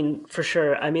 Yeah, I mean, for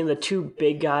sure. I mean, the two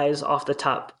big guys off the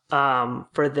top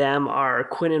for them are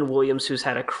Quinnen Williams, who's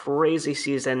had a crazy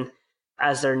season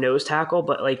as their nose tackle,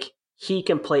 but like he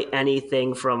can play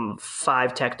anything from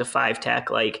 5-tech to 5-tech.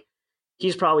 Like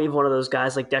he's probably one of those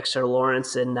guys like Dexter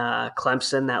Lawrence and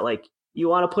Clemson that like you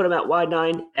want to put him at wide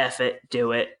 9, F it,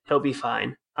 do it. He'll be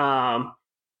fine. So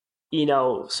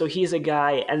he's a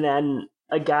guy, and then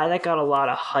a guy that got a lot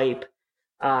of hype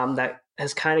that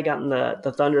has kind of gotten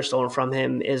the thunder stolen from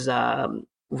him is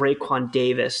Raekwon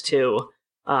Davis too.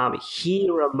 He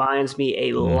reminds me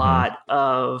a lot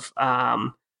of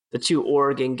the two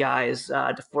Oregon guys,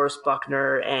 DeForest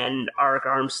Buckner and Arik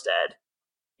Armstead.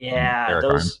 Yeah,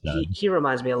 he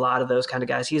reminds me a lot of those kind of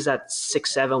guys. He's that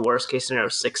 6'7", worst case scenario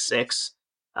 6'6",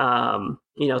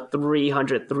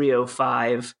 300,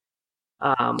 305.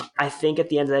 I think at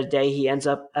the end of the day, he ends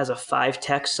up as a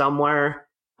 5-tech somewhere.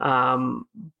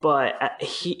 But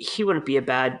he wouldn't be a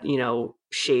bad,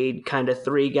 shade kind of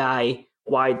 3 guy,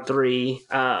 wide 3,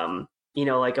 like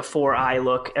a 4-eye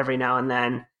look every now and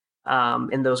then,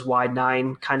 in those wide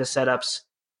 9 kind of setups.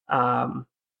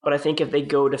 But I think if they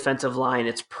go defensive line,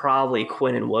 it's probably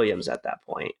Quinnen Williams at that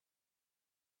point.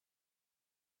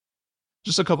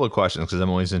 Just a couple of questions, because I'm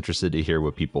always interested to hear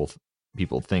what people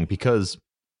think, because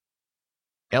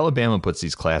Alabama puts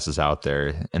these classes out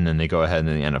there and then they go ahead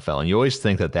in the NFL. And you always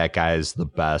think that guy's the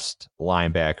best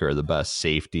linebacker, the best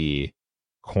safety,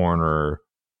 corner,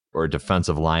 or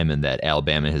defensive lineman that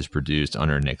Alabama has produced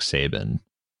under Nick Saban.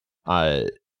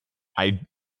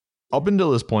 Up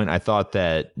until this point, I thought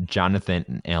that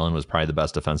Jonathan Allen was probably the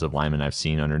best defensive lineman I've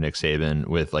seen under Nick Saban,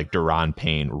 with like Daron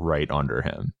Payne right under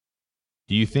him.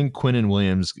 Do you think Quinnen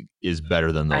Williams is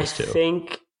better than those two?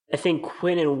 I think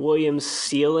Quinnen Williams'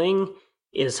 ceiling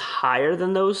is higher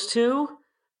than those two.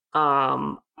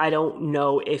 I don't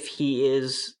know if he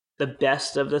is the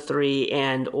best of the 3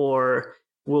 and or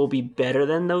will be better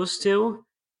than those two.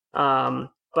 But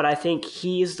I think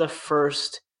he's the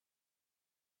first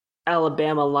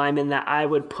Alabama lineman that I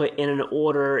would put in an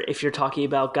order if you're talking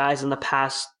about guys in the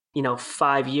past,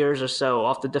 5 years or so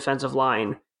off the defensive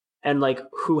line and like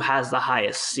who has the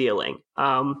highest ceiling.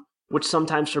 Which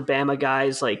sometimes for Bama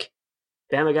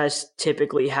guys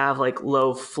typically have like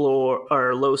low floor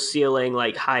or low ceiling,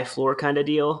 like high floor kind of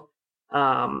deal.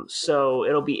 So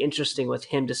it'll be interesting with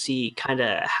him to see kind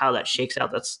of how that shakes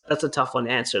out. That's a tough one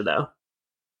to answer though.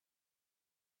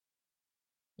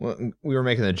 Well, we were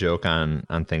making a joke on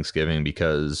Thanksgiving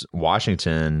because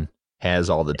Washington has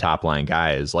all the top line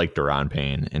guys like Daron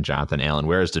Payne and Jonathan Allen,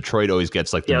 whereas Detroit always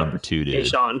gets like the number 2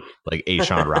 dude, like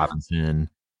A'Shawn Robinson,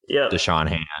 Deshaun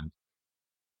Hand,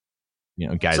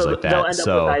 guys like that. They'll end up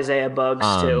with Isaiah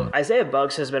Buggs too. Isaiah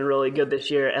Buggs has been really good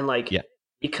this year, and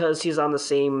because he's on the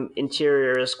same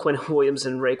interior as Quinnen Williams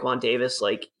and Raekwon Davis,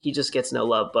 like he just gets no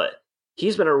love, but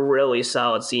he's been a really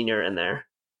solid senior in there.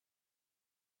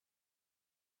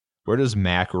 Where does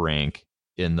Mac rank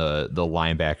in the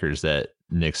linebackers that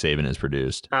Nick Saban has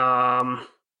produced? I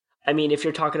mean, if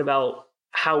you're talking about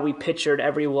how we pictured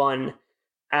everyone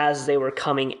as they were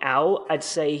coming out, I'd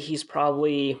say he's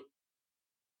probably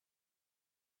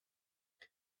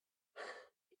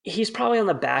on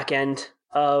the back end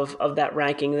of that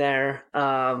ranking there.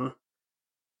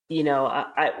 We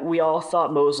all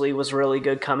thought Mosley was really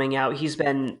good coming out. He's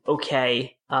been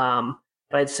okay. But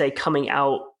I'd say coming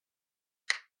out,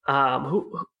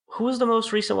 who was the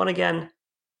most recent one again?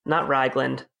 Not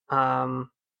Ragland. God,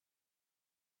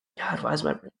 why is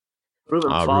my Reuben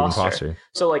Foster.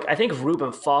 So I think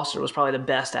Reuben Foster was probably the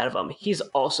best out of them. He's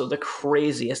also the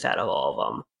craziest out of all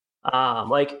of them.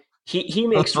 He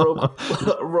makes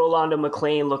Rolando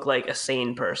McClain look like a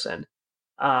sane person.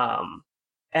 And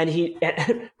And he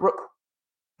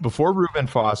Before Reuben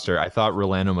Foster, I thought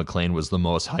Rolando McClain was the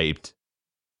most hyped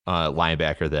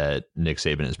linebacker that Nick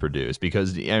Saban has produced,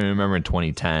 because I remember in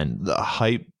 2010 the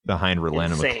hype behind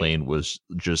Rolando McClain was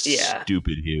just yeah,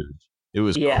 stupid huge. It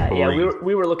was yeah. crazy.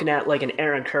 We were looking at like an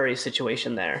Aaron Curry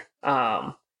situation there,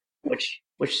 which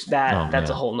that's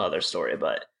a whole nother story,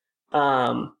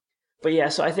 um, but yeah.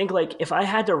 So I think like if I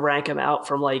had to rank him out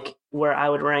from like where I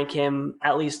would rank him,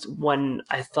 at least when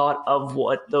I thought of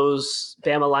what those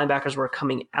Bama linebackers were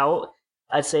coming out,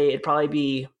 I'd say it'd probably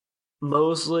be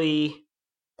Mosley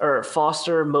or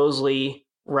Foster, Mosley,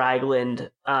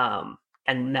 Ragland, and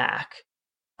Mack.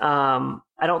 I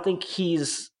don't think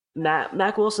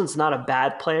Mack Wilson's not a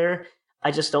bad player.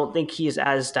 I just don't think he's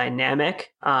as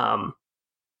dynamic.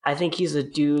 I think he's a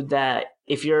dude that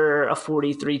if you're a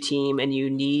 43 team and you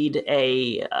need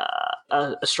a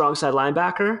strong side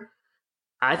linebacker,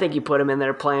 I think you put him in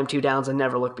there, play him 2 downs, and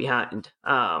never look behind.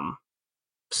 But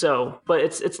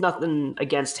it's nothing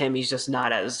against him. He's just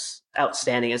not as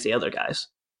outstanding as the other guys.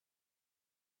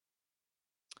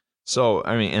 So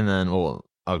I mean, and then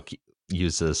I'll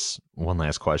use this one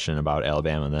last question about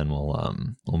Alabama, and then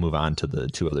we'll move on to the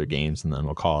 2 other games, and then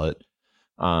we'll call it.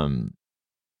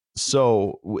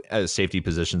 So as safety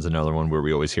position's another one where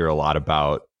we always hear a lot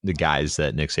about the guys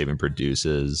that Nick Saban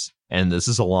produces, and this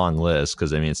is a long list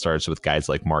because I mean it starts with guys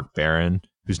like Mark Barron,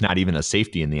 who's not even a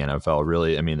safety in the NFL,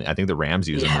 really. I mean, I think the Rams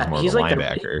use him as more of a like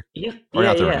linebacker.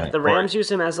 The Rams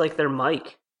use him as like their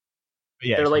Mike.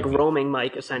 Yeah, they're like roaming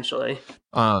Mike essentially.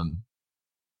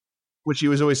 Which he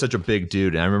was always such a big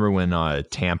dude. And I remember when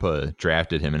Tampa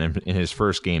drafted him, and in his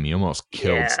first game, he almost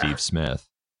killed Steve Smith.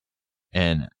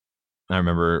 And I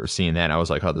remember seeing that, and I was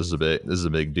like, "Oh, this is a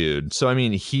big dude." So I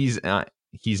mean, he's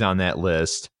on that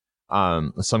list.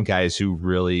 Some guys who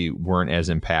really weren't as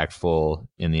impactful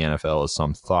in the NFL as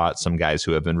some thought. Some guys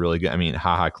who have been really good. I mean,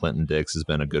 Clinton Dix has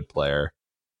been a good player.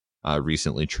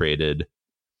 Recently traded.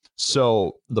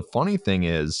 So the funny thing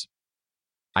is,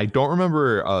 I don't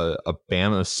remember a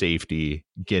Bama safety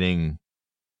getting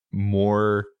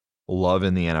more love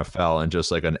in the NFL and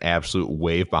just like an absolute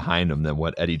wave behind him than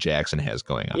what Eddie Jackson has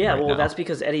going on. Yeah, right well, now. That's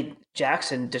because Eddie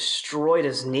Jackson destroyed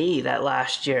his knee that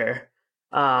last year.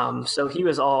 So he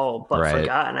was all but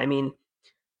forgotten. I mean,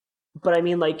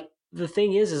 like the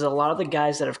thing is a lot of the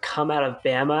guys that have come out of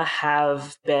Bama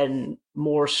have been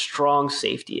more strong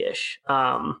safety-ish.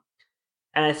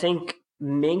 And I think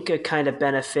Minkah kind of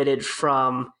benefited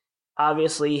from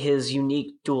obviously his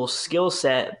unique dual skill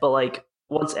set, but like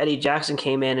once Eddie Jackson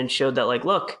came in and showed that like,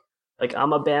 look, like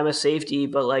I'm a Bama safety,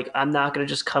 but like I'm not going to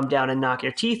just come down and knock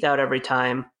your teeth out every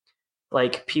time.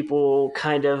 Like people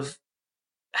kind of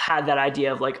had that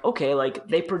idea of like, okay, like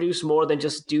they produce more than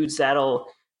just dudes that'll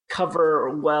cover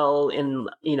well in,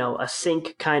 you know, a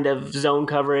sink kind of zone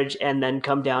coverage and then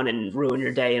come down and ruin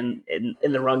your day in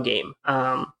the run game.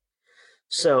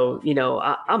 So, you know,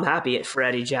 I'm happy for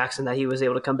Eddie Jackson that he was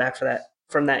able to come back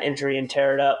from that injury and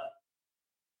tear it up.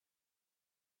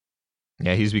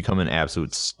 Yeah, he's become an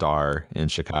absolute star in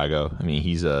Chicago. I mean,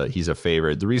 he's a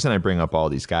favorite. The reason I bring up all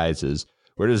these guys is,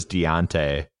 where does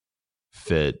Deontay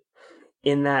fit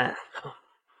in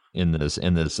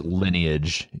this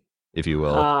lineage, if you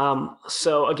will?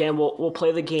 So again, we'll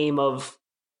play the game of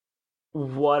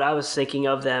what I was thinking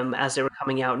of them as they were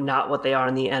coming out, not what they are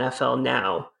in the NFL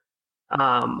now.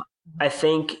 I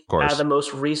think out of the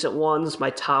most recent ones, my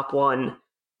top one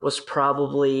was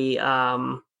probably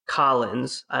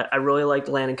Collins. I really liked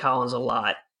Landon Collins a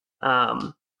lot.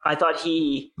 I thought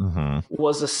he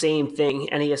was the same thing,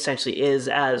 and he essentially is,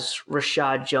 as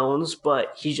Rashad Jones,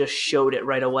 but he just showed it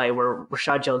right away, where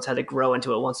Rashad Jones had to grow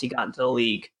into it once he got into the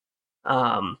league.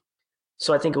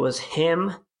 So I think it was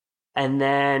him. And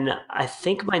then I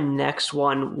think my next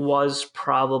one was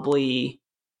probably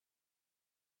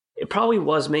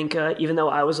Minkah, even though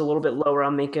I was a little bit lower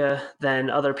on Minkah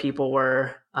than other people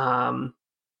were.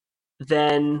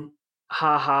 Then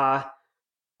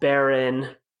Barron,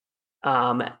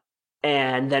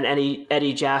 and then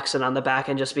Eddie Jackson on the back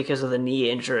end just because of the knee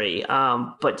injury.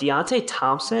 But Deontay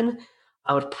Thompson,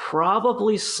 I would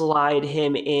probably slide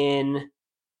him in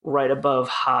right above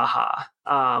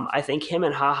I think him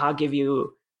and give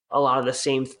you a lot of the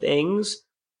same things.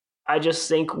 I just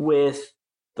think with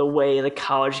the way the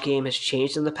college game has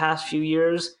changed in the past few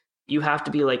years, you have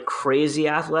to be like crazy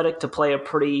athletic to play a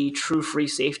pretty true free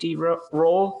safety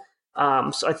role.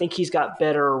 So I think he's got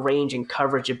better range and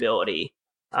coverage ability.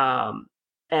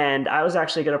 And I was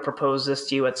actually going to propose this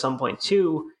to you at some point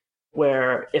too,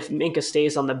 where if Minkah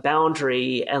stays on the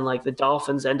boundary and like the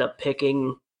Dolphins end up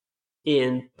picking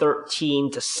in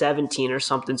 13 to 17 or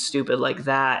something stupid like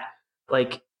that,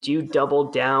 like do you double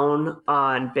down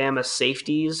on Bama's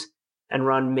safeties and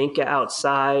run Minka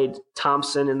outside,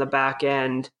 Thompson in the back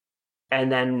end,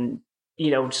 and then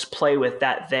just play with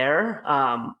that there?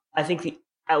 I think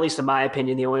at least in my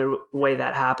opinion, the only way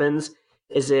that happens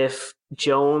is if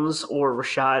Jones or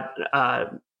Rashad,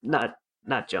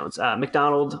 not Jones,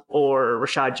 McDonald or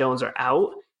Rashad Jones are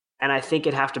out, and I think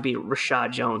it'd have to be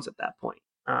Rashad Jones at that point.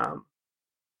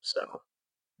 So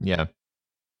yeah,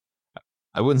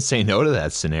 I wouldn't say no to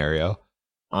that scenario.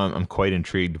 I'm quite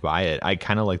intrigued by it. I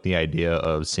kind of like the idea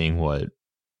of seeing what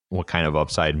kind of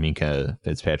upside Minkah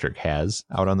Fitzpatrick has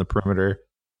out on the perimeter.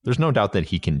 There's no doubt that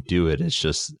he can do it. It's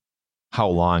just how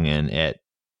long and at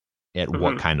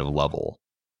what kind of level.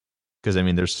 Because I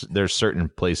mean, there's certain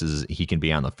places he can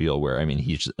be on the field where, I mean,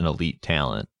 he's an elite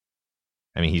talent.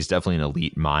 I mean, he's definitely an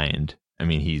elite mind. I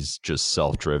mean, he's just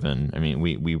self-driven. I mean,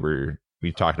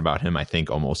 we talked about him, I think,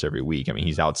 almost every week. I mean,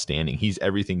 he's outstanding. He's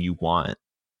everything you want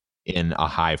in a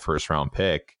high first round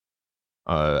pick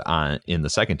in the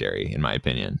secondary, in my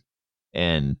opinion.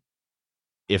 And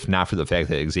if not for the fact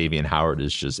that Xavier Howard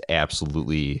is just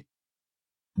absolutely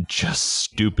just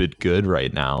stupid good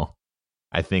right now,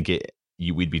 I think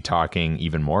we'd be talking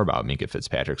even more about Minkah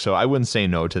Fitzpatrick. So I wouldn't say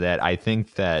no to that. I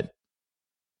think that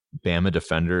Bama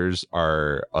defenders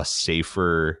are a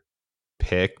safer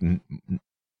pick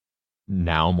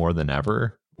now more than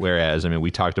ever. Whereas, I mean,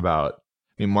 we talked about,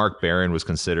 I mean, Mark Barron was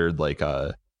considered like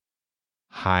a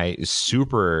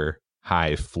super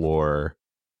high floor,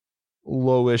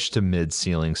 lowish to mid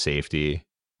ceiling safety.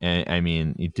 And I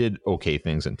mean, he did okay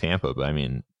things in Tampa, but I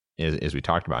mean, as we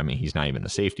talked about, I mean, he's not even a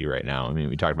safety right now. I mean,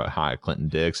 we talked about Clinton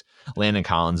Dix. Landon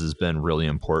Collins has been really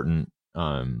important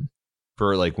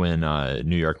for like when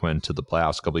New York went to the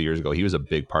playoffs a couple of years ago. He was a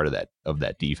big part of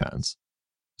that defense.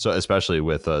 So especially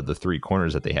with the three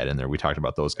corners that they had in there, we talked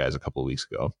about those guys a couple of weeks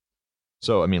ago.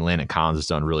 So, I mean, Landon Collins has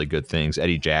done really good things.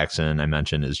 Eddie Jackson, I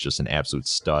mentioned, is just an absolute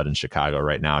stud in Chicago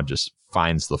right now, just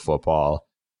finds the football.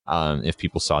 If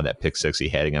people saw that pick six he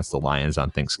had against the Lions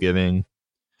on Thanksgiving,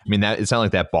 I mean, it's not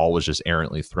like that ball was just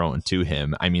errantly thrown to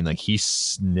him. I mean, like, he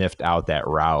sniffed out that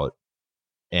route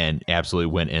and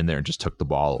absolutely went in there and just took the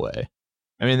ball away.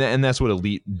 I mean, and that's what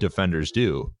elite defenders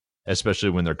do, especially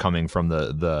when they're coming from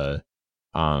the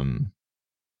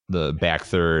back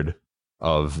third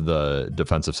of the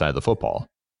defensive side of the football.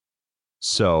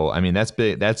 So, I mean, that's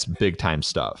big time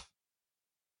stuff.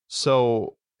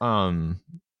 So,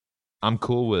 I'm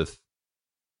cool with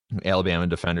Alabama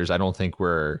defenders. I don't think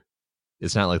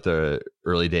it's not like the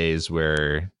early days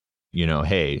where,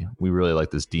 hey, we really like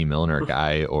this D Milner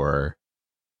guy, or,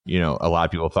 a lot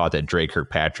of people thought that Drake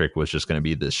Kirkpatrick was just going to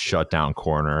be this shutdown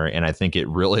corner. And I think it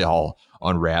really all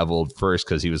unraveled first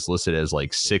because he was listed as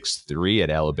like 6'3"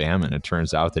 at Alabama. And it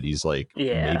turns out that he's like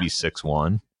maybe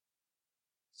 6'1".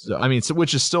 So, I mean,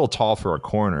 which is still tall for a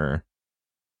corner.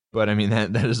 But I mean,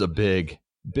 that is a big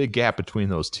gap between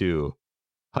those two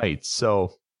heights.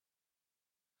 So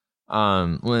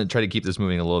I'm going to try to keep this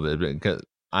moving a little bit because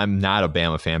I'm not a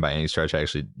Bama fan by any stretch. I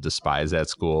actually despise that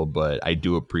school, but I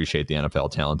do appreciate the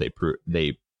NFL talent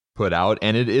they put out.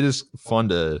 And it is fun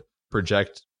to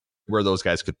project where those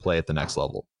guys could play at the next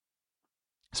level,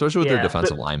 especially with their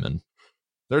defensive linemen.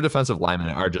 Their defensive linemen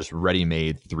are just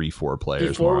ready-made 3-4 players.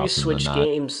 Before we switch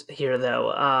games here,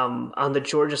 though, on the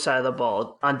Georgia side of the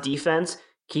ball, on defense,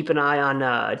 keep an eye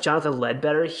on Jonathan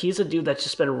Ledbetter. He's a dude that's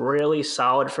just been really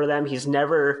solid for them. He's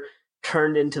never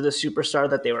turned into the superstar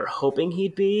that they were hoping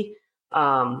he'd be.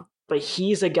 But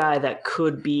he's a guy that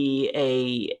could be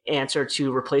a answer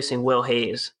to replacing Will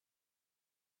Hayes.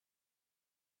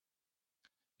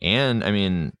 And I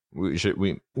mean, we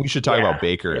should talk about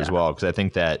Baker as well, because I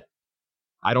think that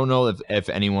I don't know if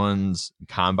anyone's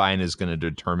combine is going to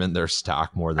determine their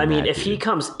stock more than if he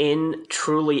comes in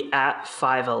truly at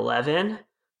 5'11",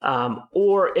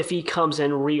 or if he comes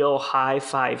in real high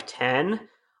 5'10",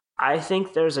 I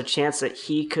think there's a chance that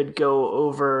he could go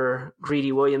over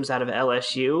Greedy Williams out of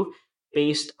LSU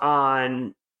based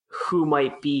on who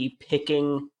might be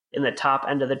picking in the top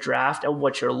end of the draft and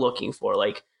what you're looking for.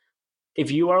 Like, if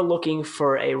you are looking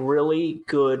for a really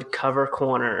good cover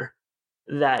corner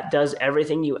that does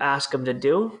everything you ask him to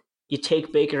do, you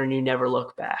take Baker and you never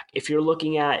look back. If you're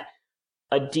looking at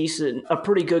a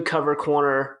pretty good cover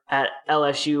corner at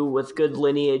LSU with good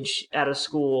lineage at a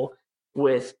school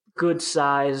with good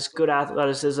size, good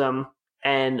athleticism,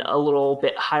 and a little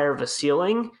bit higher of a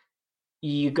ceiling,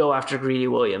 you go after Greedy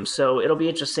Williams. So it'll be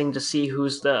interesting to see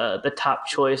who's the top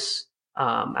choice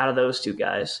out of those two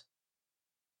guys.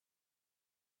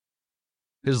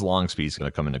 His long speed is going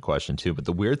to come into question too. But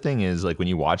the weird thing is, like, when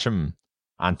you watch him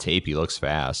on tape, he looks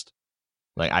fast.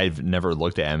 Like, I've never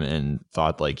looked at him and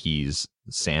thought like he's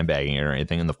sandbagging it or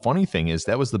anything. And the funny thing is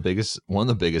that was one of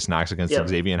the biggest knocks against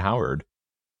Xavier Howard.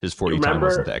 His 40 time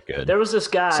wasn't that good. There was this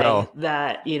guy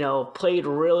that, played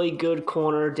really good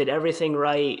corner, did everything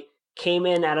right, came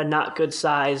in at a not good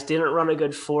size, didn't run a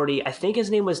good 40. I think his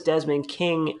name was Desmond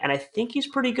King, and I think he's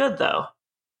pretty good, though.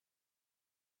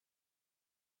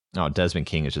 No, Desmond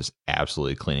King is just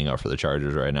absolutely cleaning up for the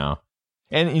Chargers right now.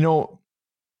 And, I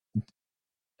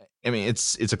mean,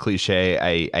 it's a cliche.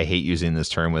 I hate using this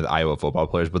term with Iowa football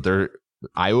players, but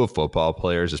Iowa football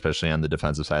players, especially on the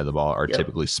defensive side of the ball, are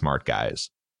typically smart guys.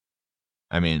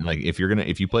 I mean, like if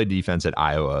you play defense at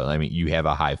Iowa, I mean, you have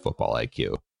a high football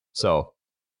IQ. So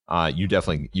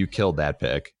you killed that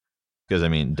pick. Because, I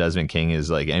mean, Desmond King is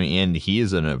and he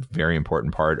is a very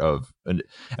important part of.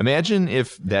 Imagine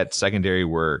if that secondary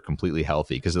were completely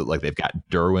healthy, because they've got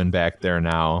Derwin back there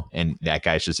now, and that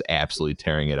guy's just absolutely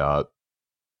tearing it up.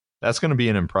 That's going to be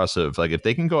an impressive. If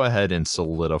they can go ahead and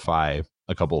solidify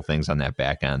a couple of things on that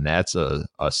back end, that's a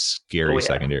scary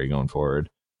secondary going forward.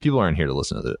 People aren't here to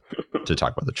listen to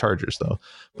talk about the Chargers, though.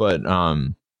 But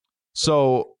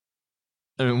so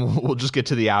I mean, we'll just get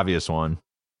to the obvious one.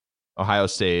 Ohio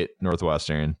State,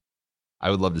 Northwestern.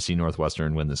 I would love to see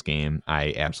Northwestern win this game.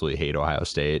 I absolutely hate Ohio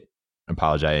State. I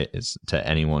apologize to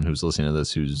anyone who's listening to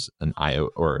this who's an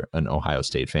Ohio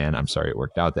State fan. I'm sorry it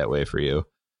worked out that way for you.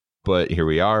 But here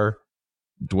we are.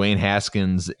 Dwayne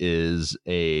Haskins is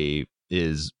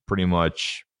pretty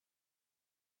much,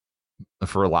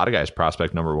 for a lot of guys,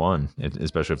 prospect number one,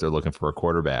 especially if they're looking for a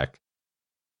quarterback.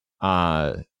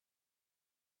 Has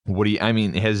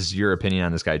your opinion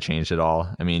on this guy changed at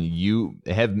all? I mean, you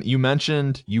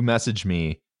messaged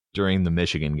me during the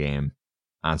Michigan game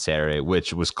on Saturday,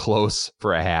 which was close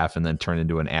for a half and then turned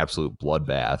into an absolute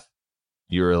bloodbath.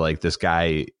 You were like, this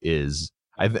guy is,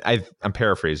 I'm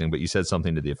paraphrasing, but you said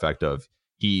something to the effect of,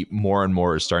 he more and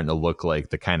more is starting to look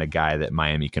like the kind of guy that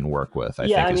Miami can work with. I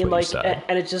think is what you said.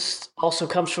 And it just also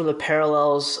comes from the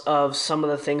parallels of some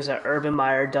of the things that Urban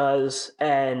Meyer does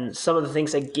and some of the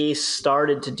things that Gase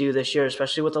started to do this year,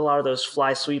 especially with a lot of those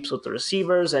fly sweeps with the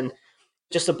receivers and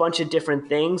just a bunch of different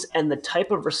things. And the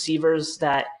type of receivers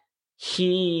that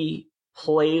he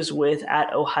plays with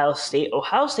at Ohio State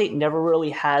never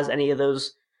really has any of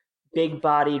those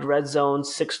big-bodied red zone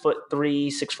 6'3",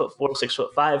 6'4",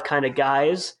 6'5" kind of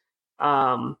guys,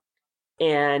 and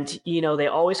they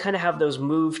always kind of have those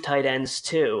move tight ends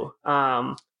too.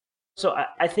 So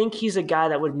I think he's a guy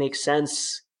that would make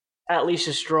sense, at least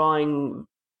just drawing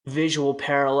visual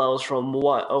parallels from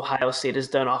what Ohio State has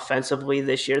done offensively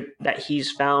this year that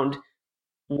he's found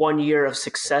 1 year of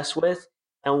success with,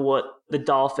 and what the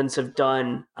Dolphins have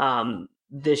done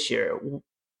this year.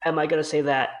 Am I going to say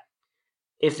that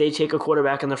if they take a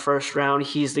quarterback in the first round,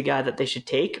 he's the guy that they should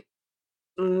take?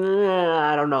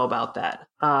 I don't know about that.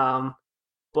 But,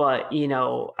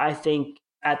 I think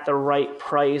at the right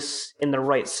price, in the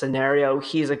right scenario,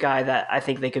 he's a guy that I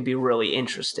think they could be really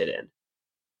interested in.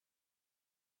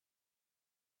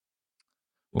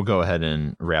 We'll go ahead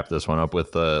and wrap this one up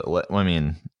with I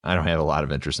don't have a lot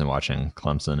of interest in watching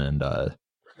Clemson and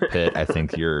Pitt. I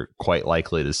think you're quite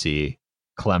likely to see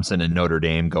Clemson and Notre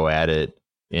Dame go at it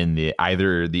in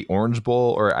either the Orange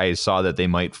Bowl, or I saw that they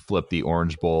might flip the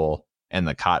Orange Bowl and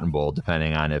the Cotton Bowl,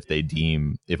 depending on if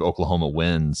Oklahoma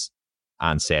wins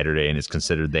on Saturday and it's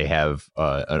considered they have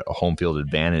a home field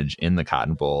advantage in the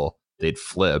Cotton Bowl, they'd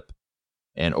flip,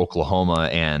 and Oklahoma,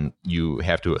 and you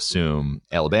have to assume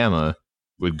Alabama,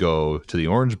 would go to the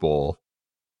Orange Bowl,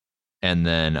 and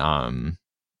then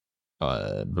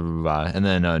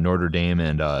Notre Dame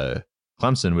and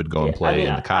Clemson would go and play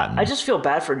in the Cotton. I just feel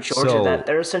bad for Georgia that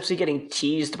they're essentially getting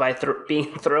teased by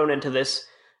being thrown into this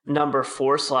number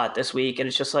 4 slot this week, and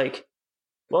it's just like,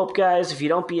 well, guys, if you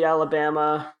don't beat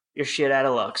Alabama, you're shit out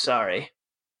of luck. Sorry.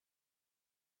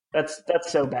 That's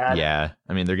so bad. Yeah,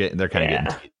 I mean they're kind of getting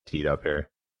teed up here.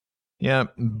 Yeah,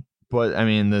 but I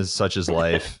mean, this such is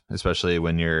life, especially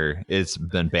when it's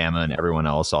been Bama and everyone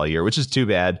else all year, which is too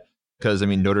bad because I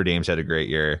mean Notre Dame's had a great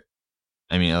year.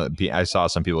 I mean, I saw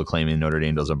some people claiming Notre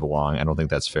Dame doesn't belong. I don't think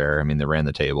that's fair. I mean, they ran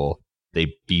the table.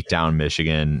 They beat down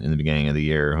Michigan in the beginning of the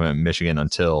year. Michigan,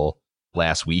 until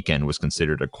last weekend, was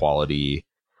considered a quality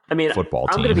football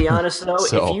team. I'm going to be honest, though.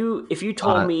 So, if you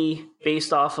told me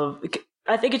based off of...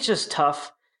 I think it's just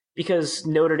tough because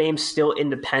Notre Dame's still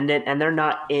independent, and they're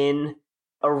not in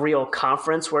a real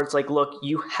conference where it's like, look,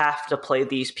 you have to play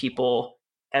these people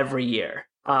every year.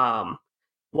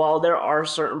 While there are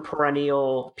certain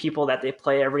perennial people that they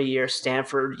play every year,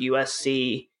 Stanford,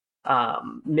 USC,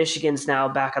 Michigan's now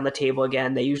back on the table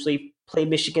again. They usually play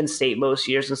Michigan State most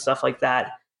years and stuff like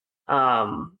that.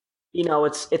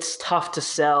 It's tough to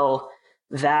sell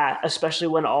that, especially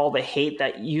when all the hate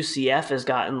that UCF has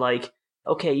gotten, like,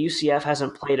 okay, UCF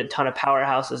hasn't played a ton of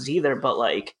powerhouses either, but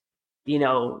like,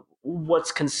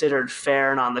 what's considered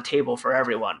fair and on the table for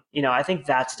everyone? I think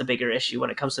that's the bigger issue when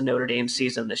it comes to Notre Dame's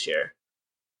season this year.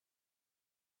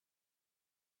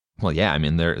 Well, yeah, I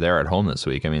mean, they're at home this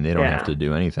week. I mean, they don't have to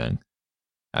do anything.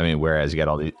 I mean, whereas you got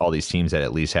all these teams that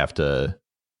at least have to,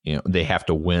 they have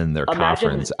to win their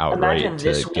conference outright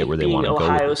to get where they want to go.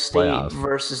 Ohio State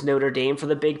versus Notre Dame for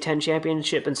the Big Ten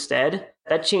championship instead.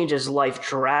 That changes life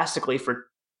drastically for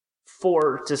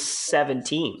 4 to 7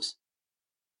 teams.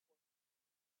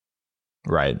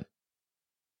 Right.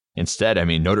 Instead, I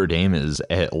mean, Notre Dame is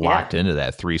locked into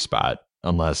that 3 spot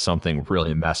unless something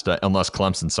really messed up, unless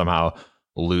Clemson somehow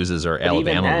loses or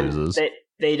Alabama loses.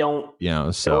 They don't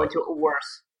go into it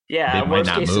worse. Yeah,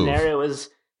 worst case scenario is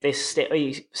they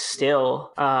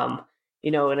still,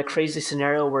 in a crazy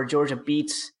scenario where Georgia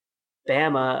beats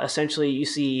Bama, essentially you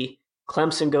see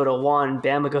Clemson go to 1,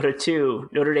 Bama go to 2,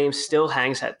 Notre Dame still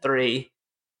hangs at 3,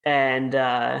 and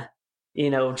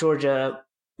Georgia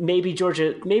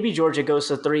goes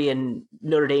to 3 and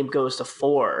Notre Dame goes to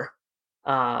 4,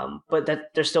 but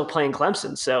that they're still playing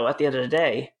Clemson. So at the end of the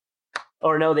day,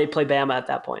 or no, they play Bama at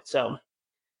that point. So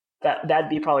that'd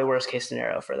be probably worst case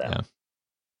scenario for them.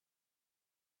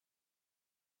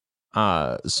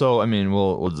 Yeah. So I mean,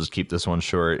 we'll just keep this one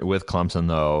short. With Clemson,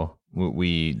 though,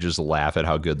 we just laugh at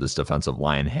how good this defensive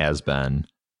line has been.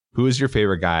 Who is your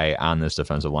favorite guy on this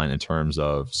defensive line in terms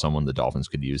of someone the Dolphins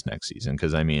could use next season?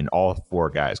 Because I mean, all 4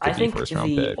 guys could be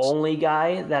first-round picks. The only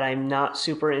guy that I'm not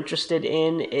super interested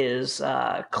in is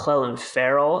Clelin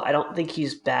Ferrell. I don't think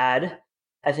he's bad.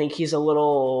 I think he's a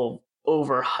little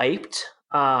overhyped.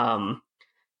 At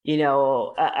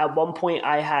one point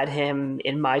I had him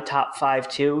in my top 5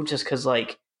 too, just because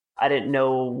like I didn't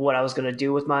know what I was going to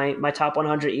do with my top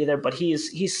 100 either. But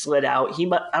he's slid out.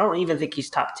 I don't even think he's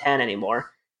top 10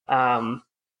 anymore.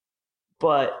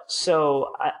 But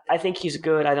so I think he's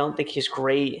good. I don't think he's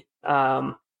great.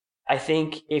 I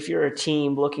think if you're a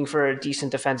team looking for a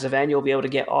decent defensive end, you'll be able to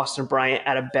get Austin Bryant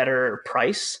at a better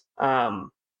price,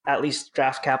 at least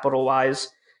draft capital wise.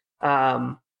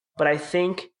 But I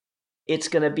think it's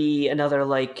going to be another,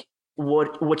 like,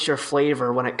 what's your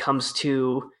flavor when it comes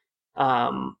to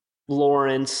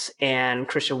Lawrence and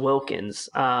Christian Wilkins.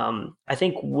 I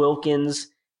think Wilkins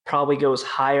probably goes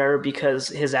higher because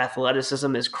his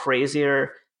athleticism is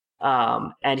crazier,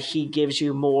 and he gives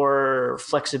you more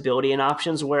flexibility and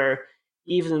options, where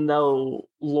even though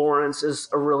Lawrence is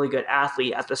a really good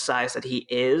athlete at the size that he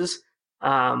is,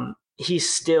 he's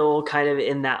still kind of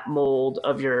in that mold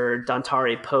of your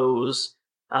Dontari Pose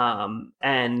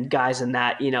and guys in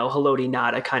that, Haloti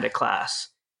Ngata kind of class.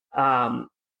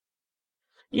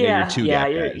 Your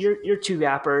 2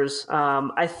 gappers.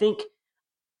 I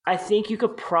think you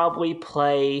could probably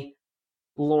play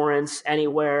Lawrence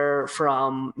anywhere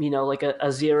from, like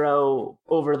a 0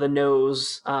 over the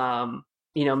nose,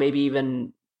 maybe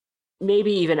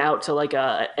even out to like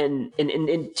an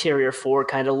interior 4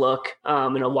 kind of look,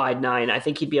 in a wide 9. I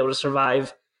think he'd be able to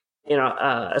survive,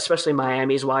 especially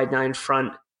Miami's wide 9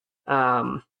 front.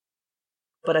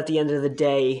 But at the end of the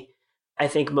day, I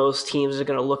think most teams are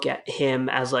going to look at him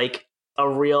as like a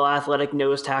real athletic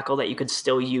nose tackle that you could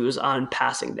still use on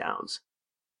passing downs.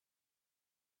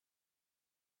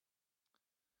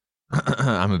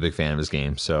 I'm a big fan of his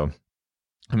game, so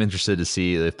I'm interested to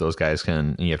see if those guys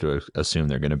can. You have to assume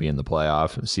they're going to be in the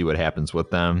playoff. See what happens with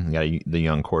them. You got the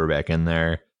young quarterback in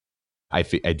there. I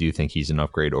do think he's an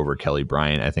upgrade over Kelly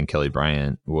Bryant. I think Kelly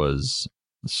Bryant was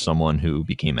someone who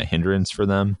became a hindrance for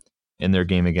them in their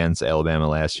game against Alabama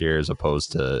last year, as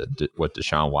opposed to what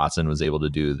Deshaun Watson was able to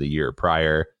do the year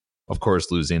prior. Of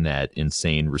course, losing that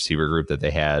insane receiver group that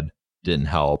they had didn't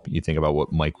help. You think about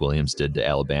what Mike Williams did to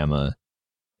Alabama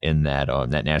in that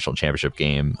national championship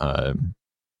game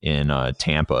in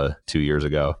Tampa 2 years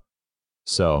ago.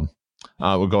 So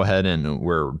we'll go ahead, and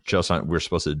we're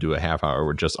supposed to do a half hour.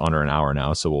 We're just under an hour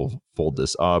now, so we'll fold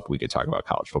this up. We could talk about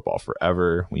college football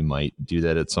forever. We might do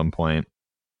that at some point.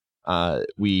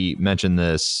 We mentioned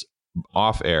this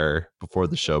off air before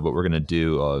the show, but we're going to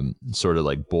do sort of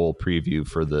like bowl preview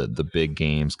for the big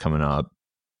games coming up.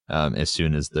 As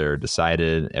soon as they're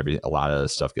decided, a lot of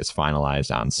stuff gets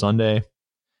finalized on Sunday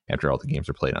after all the games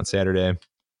are played on Saturday.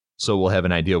 So we'll have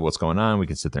an idea of what's going on. We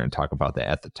can sit there and talk about that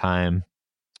at that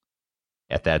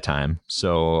time.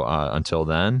 So until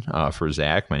then, for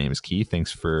Zach, my name is Keith.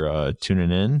 Thanks for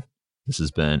tuning in. This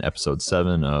has been episode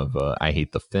 7 of I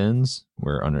Hate the Fins.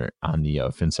 We're on the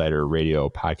Phinsider Radio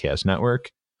Podcast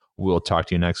Network. We'll talk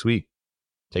to you next week.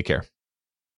 Take care.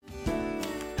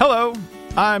 Hello,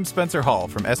 I'm Spencer Hall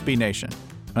from SB Nation.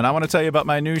 and I want to tell you about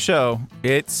my new show,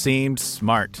 It Seemed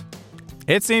Smart.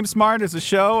 It Seemed Smart is a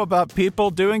show about people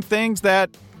doing things that,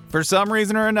 for some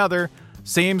reason or another,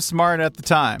 seem smart at the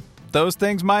time. Those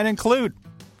things might include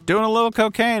doing a little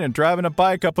cocaine and driving a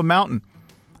bike up a mountain.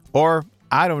 Or,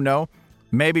 I don't know,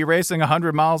 maybe racing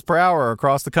 100 miles per hour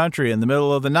across the country in the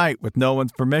middle of the night with no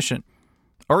one's permission.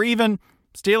 Or even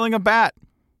stealing a bat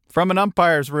from an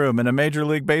umpire's room in a Major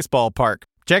League Baseball park.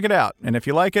 Check it out, and if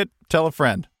you like it, tell a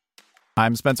friend.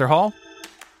 I'm Spencer Hall.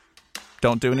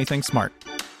 Don't do anything smart.